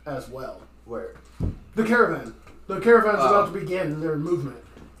as well. where? The caravan. The caravan's Oh. about to begin their movement.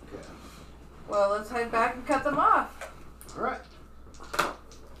 Well, let's head back and cut them off. All right.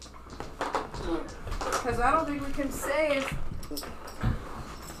 Because I don't think we can save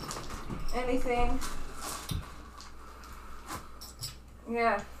anything.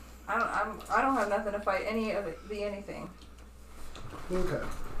 Yeah. I don't have nothing to fight any of it, the anything. Okay.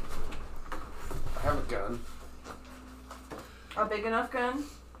 I have a gun. A big enough gun?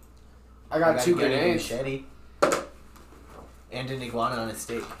 I got 2 a grenades. machete. And an iguana on a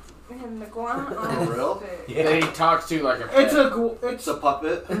stick. And an iguana on For real? a stick. That he talks to like a pet. It's It's a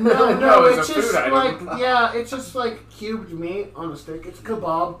puppet. no, No, it's it's a just food item. like it's just like cubed meat on a stick. It's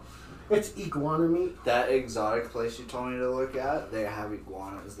kebab. It's iguana meat. That exotic place you told me to look at, they have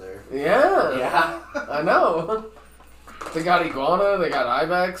iguanas there. Yeah. Yeah. I know. They got iguana, they got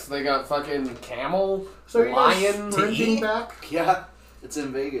ibex, they got fucking camel, So you guys lion, sprinting eat? back. Yeah. It's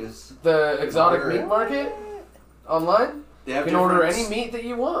in Vegas. the exotic Order it. meat market online. They You have can order different- any meat that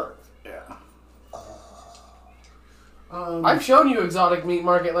you want. Yeah. I've shown you exotic meat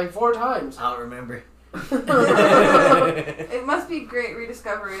market like 4 times. I don't remember. It must be great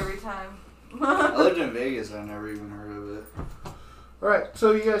rediscovery every time. I lived in Vegas. I never even heard of it. All right.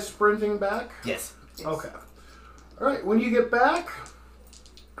 So you guys sprinting back. Yes. Okay. All right. When you get back,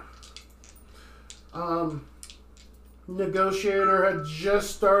 negotiator had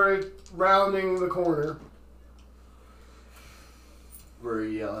just started rounding the corner. We're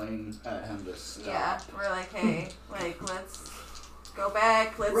yelling at him to stop. Yeah, we're like, hey, like, let's go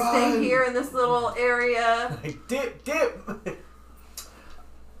back. Let's Run. stay here in this little area. Like, dip, dip.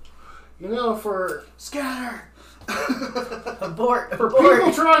 You know, for Scatter! Abort, people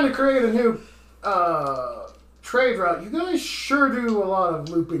abort. trying to create a new trade route, you guys sure do a lot of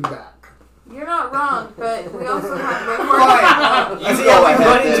looping back. You're not wrong, but we also have Fine. You see how we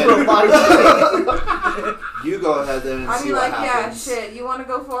run into a body? You go ahead then and I'd see be what like, yeah, happens. shit, you want to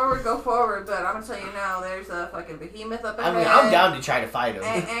go forward, but I'm going to tell you now, there's a fucking behemoth up I ahead. mean, I'm down to try to fight him.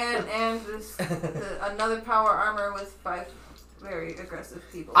 And this, another power armor with 5 very aggressive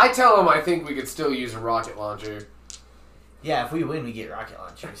people. I tell him I think we could still use a rocket launcher. Yeah, if we win, we get rocket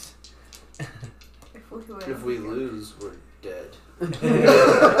launchers. If we win, If we lose, we're dead.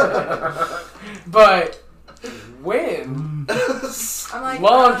 But when I'm like,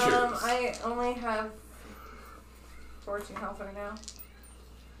 launchers. I only have 14 health right now.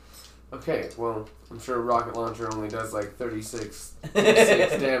 Okay, well, I'm sure a rocket launcher only does like 36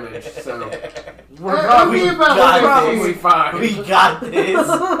 damage, so we're probably fine. We got this.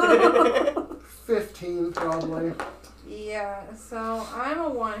 15 probably. Yeah, so I'm a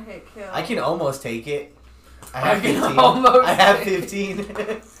one-hit kill. I can almost take it. I have 15. almost I have take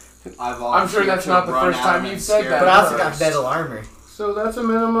 15. I'm sure that's not the first time you've said that. But I also got metal armor. So that's a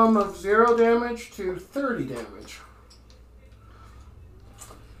minimum of 0 damage to 30 damage.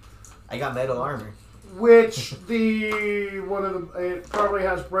 I got metal armor. Which it probably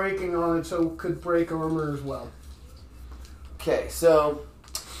has breaking on it, so could break armor as well. Okay, so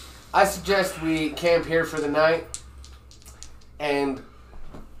I suggest we camp here for the night and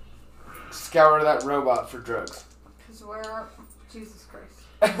scour that robot for drugs. Because we're... Jesus Christ.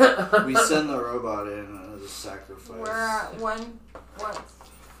 We send the robot in as a sacrifice. We're at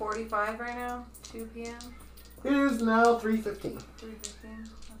 45 right now? 2 p.m.? It is now 3:15. 3:15?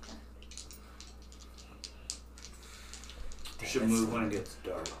 Okay. Should move when it gets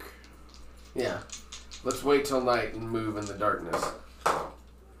dark. Yeah. Let's wait till night and move in the darkness.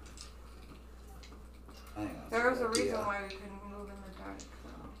 There was a reason why we couldn't move in the dark,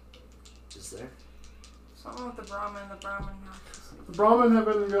 though. Is there? Something with the Brahmin. The Brahmin knocked us asleep. The Brahmin have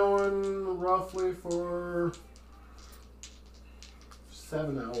been going roughly for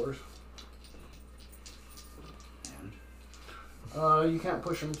 7 hours. You can't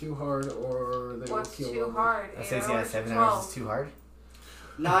push them too hard or they What's will kill too them. hard? I says, 8 yeah, hours, 7 12. hours is too hard.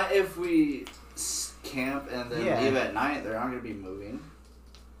 Not if we camp and then leave at night. They're not going to be moving.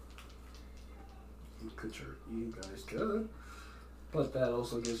 You guys could. But that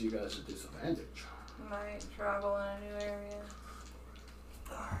also gives you guys a disadvantage. Might travel in a new area.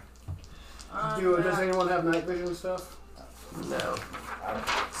 Does anyone have night vision stuff? No. I don't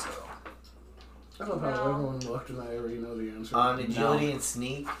think so. I love how No. everyone looked and I already know the answer. Agility and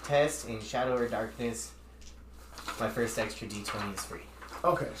sneak test in shadow or darkness. My first extra d20 is free.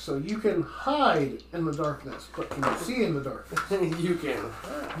 Okay, so you can hide in the darkness, but can you see in the darkness? You can.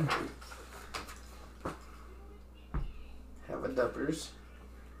 Have a duppers.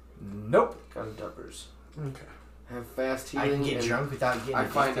 Nope. Got a duppers. Okay. Have fast I healing. can get and drunk without getting I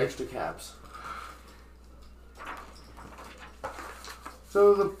find addicted. extra caps.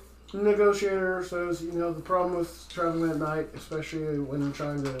 So the negotiator says, the problem with traveling at night, especially when you're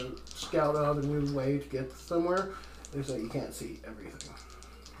trying to scout out a new way to get somewhere, is that you can't see everything.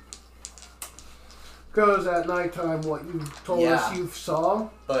 Because at nighttime, what you told us you saw...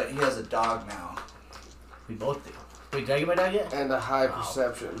 But he has a dog now. We both do. Wait, did I get my dog yet? And a high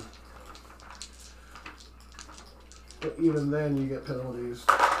perception. But even then, you get penalties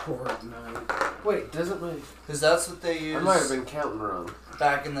for at night. Wait, doesn't my... Because that's what they use. I might have been counting wrong.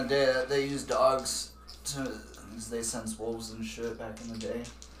 Back in the day, they used dogs to... They sense wolves and shit back in the day.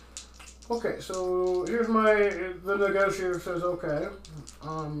 Okay, so here's the negotiator says, okay,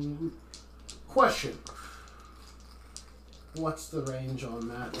 question. What's the range on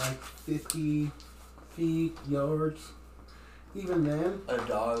that? Like 50 feet, yards? Even then? A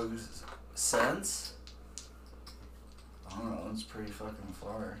dog's sense? I don't know, it's pretty fucking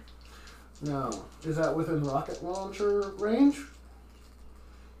far. No. Is that within rocket launcher range?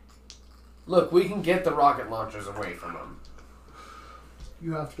 Look, we can get the rocket launchers away from them.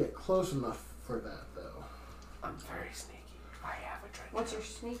 You have to get close enough for that, though. I'm very sneaky. I have a trench. What's your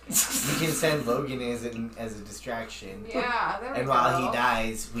sneak? We can send Logan as a distraction. Yeah, there we And go. while he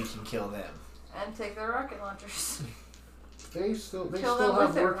dies, we can kill them. And take their rocket launchers. They still Kill them have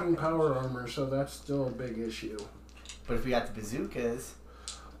with their working rocket power armor, so that's still a big issue. But if we got the bazookas...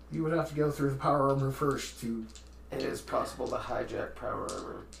 You would have to go through the power armor first to... It is possible to hijack power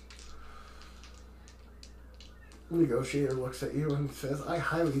armor. The negotiator looks at you and says, I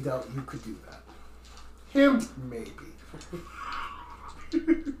highly doubt you could do that. Him, maybe.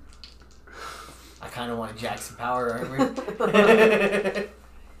 I kind of want to jack some power armor.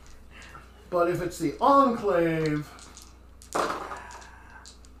 But if it's the Enclave,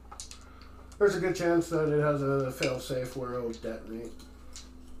 there's a good chance that it has a fail-safe where it'll detonate.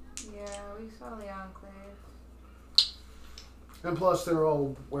 Yeah, we saw the Enclave. And plus, they're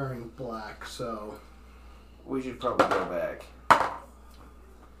all wearing black, so... We should probably go back.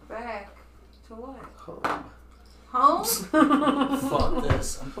 Back to what? Home. Home? Fuck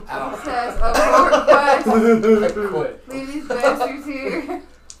this. I'm out. Says abort quest. I quit. Leave these bastards here.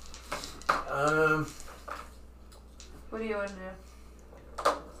 What do you want to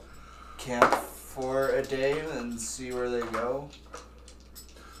do? Camp for a day and see where they go.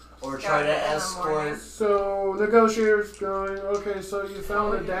 Or scout try it to in the escort. morning. So negotiators going. Okay, so you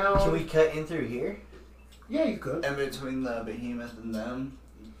found it down. Can we cut in through here? Yeah, you could. In between the behemoth and them.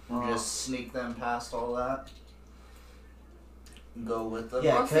 And just sneak them past all that. Go with them.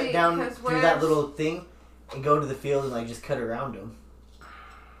 Yeah, Well, cut see, down 'cause through that where's- little thing and go to the field and like just cut around them.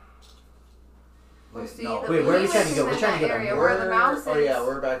 We'll see no. the Wait, where are we behemoth trying to go? is We're in trying to that go area down where the mouse is. Oh yeah,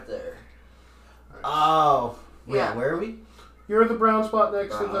 we're back there. Oh, yeah. Yeah. Where are we? You're the brown spot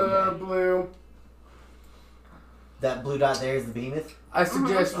next to Brown, the okay. blue. That blue dot there is the behemoth. I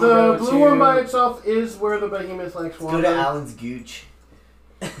suggest we The go blue to... one by itself is where the behemoth likes Let's go water. to Alan's Gooch.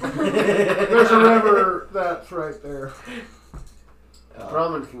 There's a river that's right there. Oh.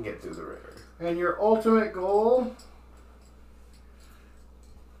 Brahman can get through the river. And your ultimate goal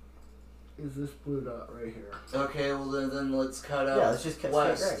is this blue dot right here. Okay, well then let's cut out. Yeah, let's just cut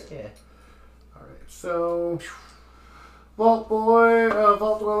west. straight right. Alright, so Vault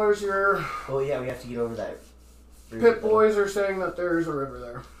Dwellers, your Yeah. Well, yeah, we have to get over that. river, pit though. boys are saying that there's a river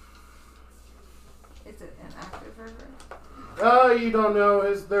there. Is it an active river? You don't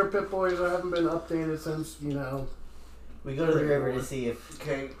know. Their pit boys haven't been updated since, We go to the river to see if.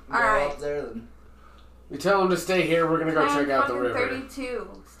 Okay, go Alright. up there then. We tell them to stay here. We're gonna go check out the river.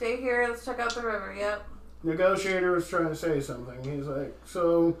 32. Stay here. Let's check out the river. Yep. Negotiator was trying to say something. He's like,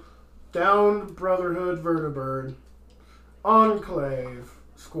 so, downed Brotherhood Vertibird, Enclave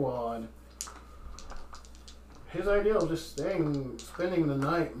Squad. His idea of just spending the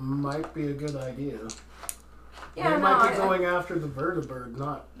night might be a good idea. Yeah, they no, might be I- going after the Vertibird,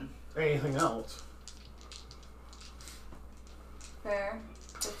 not anything else. Fair.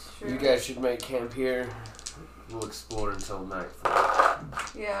 That's true. You guys should make camp here. We'll explore until nightfall.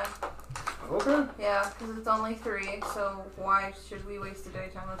 Yeah. Okay. Yeah, because it's only 3, so why should we waste a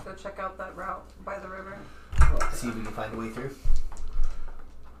daytime? Let's go check out that route by the river. see if we can find a way through.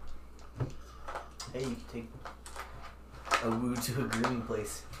 Hey, you can take a woo to a grooming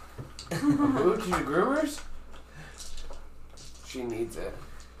place. Who to the groomers? She needs it.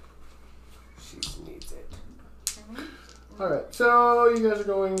 She needs it. Alright, so you guys are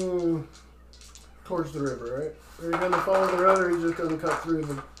going towards the river, right? Are you going to follow the road, or are you just going to cut through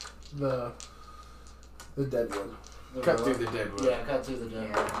the dead one? The Cut road. through the dead wood. Yeah, cut through the dead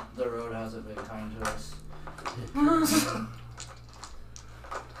Yeah. road. The road hasn't been kind to us.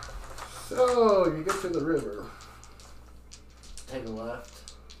 So, you get to the river. Take a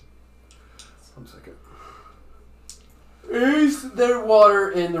left. 1 second. Is there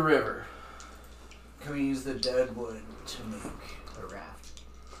water in the river? Can we use the dead wood to make A raft.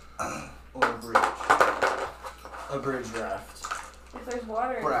 or a bridge? A bridge raft. If there's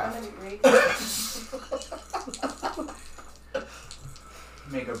water, Raft. it's gonna be great.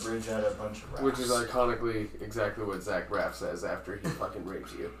 Make a bridge out of a bunch of rafts. Which is iconically exactly what Zach Raff says after he fucking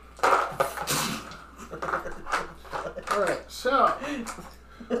rapes you. Alright, so,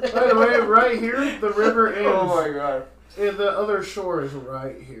 by the way, right here, the river ends. Oh my god. And the other shore is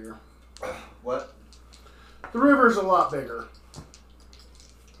right here. What? The river's a lot bigger.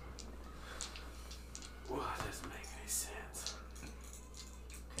 Well, that doesn't make any sense.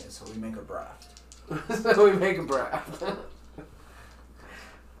 Okay, so we make a raft. So we make a raft.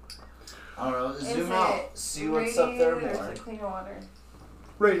 I don't know. Is Zoom it out. See what's up there radiated or more. is it clean water?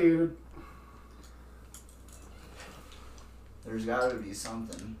 Radiated. There's gotta be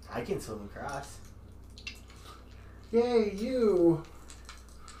something. I can swim across. Yay, you.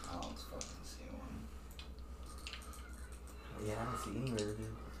 I don't fucking see one. Yeah, I don't see anywhere to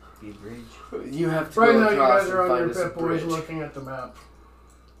be a bridge. You have to Right go now, you across guys and are on find your us a pit boys bridge. looking at the map.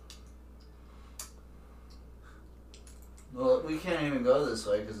 Well, we can't even go this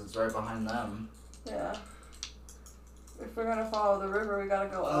way because it's right behind them. Yeah. If we're gonna follow the river, we gotta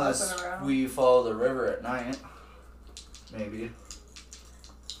go up Unless and around. we follow the river at night. Maybe.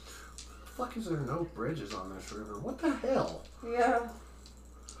 Fuck, is there no bridges on this river? What the hell? Yeah.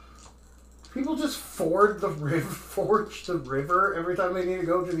 People just forge the river every time they need to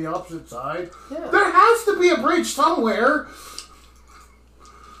go to the opposite side. Yeah. There has to be a bridge somewhere.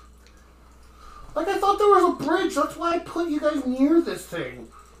 Like, I thought there was a bridge. That's why I put you guys near this thing.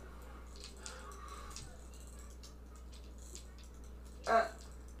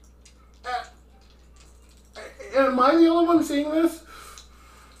 Am I the only one seeing this?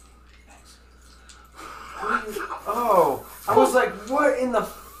 Oh, I was like, what in the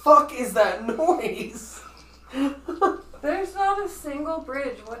fuck is that noise? There's not a single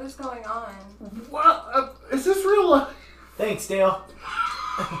bridge. What is going on? What? Is this real life? Thanks, Dale.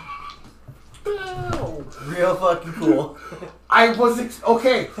 No. Real fucking cool. I was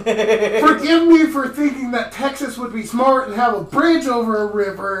okay. Forgive me for thinking that Texas would be smart and have a bridge over a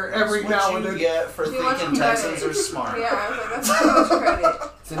river every now and What then. you get for Too much thinking credit. Texans are smart. Yeah, I was like, that's too much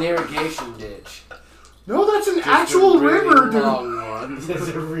credit. It's an irrigation ditch. No, that's an Just actual a really river, dude. long one. This is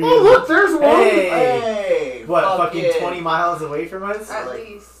a real. Oh, look, there's one. Hey! Hey, What, fuck fucking it. 20 miles away from us? At Like-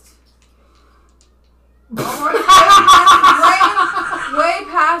 least. Almost way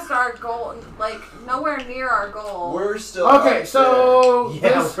past our goal. Like, nowhere near our goal. We're still Okay, up so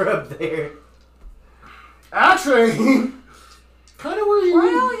Yeah, this we're up there. actually kind of where you.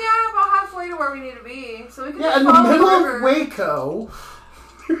 Well, yeah, about halfway to where we need to be. So we can Yeah, just in the follow middle river. of Waco,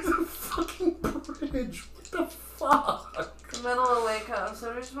 there's a fucking bridge. What the fuck? The middle of Waco.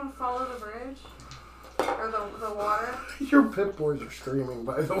 So we just want to follow the bridge? Or the water? Your pit boys are screaming,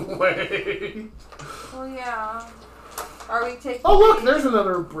 by the way. Well, yeah. Are we taking... Oh, look, there's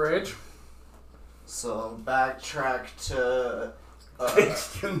another bridge. So backtrack to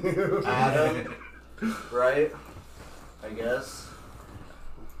Canoe. Adam, right? I guess.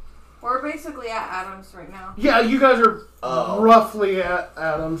 We're basically at Adams right now. Yeah, you guys are Oh. roughly at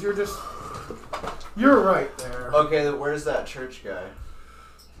Adams. You're right there. Okay, then where's that church guy?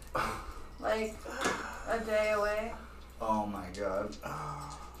 Like, a day away. Oh my god.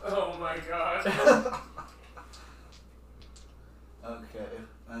 Oh my god. Okay,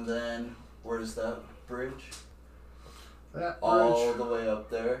 and then where's that bridge? That All bridge. the way up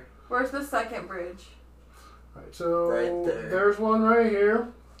there. Where's the second bridge? Right, so Right there. there's one right here.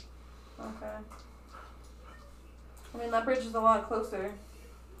 Okay. I mean, that bridge is a lot closer.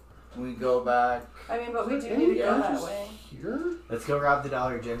 We go back. I mean, but we Is do there need to any go that bridges way. Here? Let's go rob the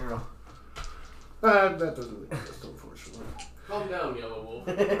Dollar General. That doesn't exist, unfortunately. Calm down, Yellow Wolf.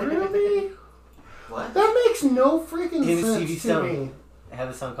 Really? What? That makes no freaking In the sense TV to song. me. I have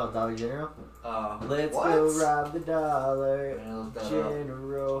a song called Dollar General. Let's what? go rob the Dollar I looked that up.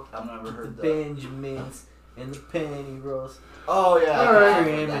 General. I've never The heard that. Benjamins and the penny rolls. Oh yeah. All I right.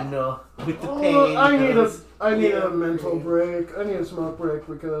 heard that. Criminal with the Oh, penny I need Yeah. a mental break. I need a smoke break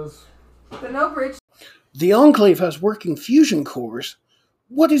because But no bridge. the Enclave has working fusion cores.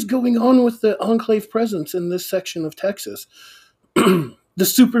 What is going on with the Enclave presence in this section of Texas? The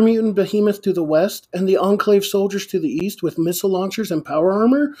super mutant behemoth to the west and the Enclave soldiers to the east with missile launchers and power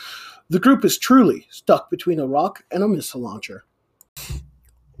armor? The group is truly stuck between a rock and a missile launcher.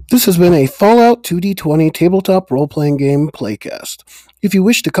 This has been a Fallout 2D20 tabletop role-playing game playcast. If you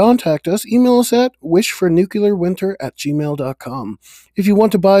wish to contact us, email us at wishfornuclearwinter@gmail.com. If you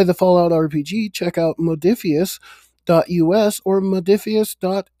want to buy the Fallout RPG, check out modifius.us or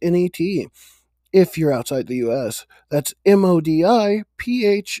modifius.net. If you're outside the US, that's MODIPHIUS.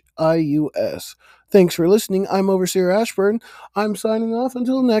 Thanks for listening. I'm Overseer Ashburn. I'm signing off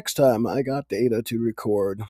until next time I got data to record.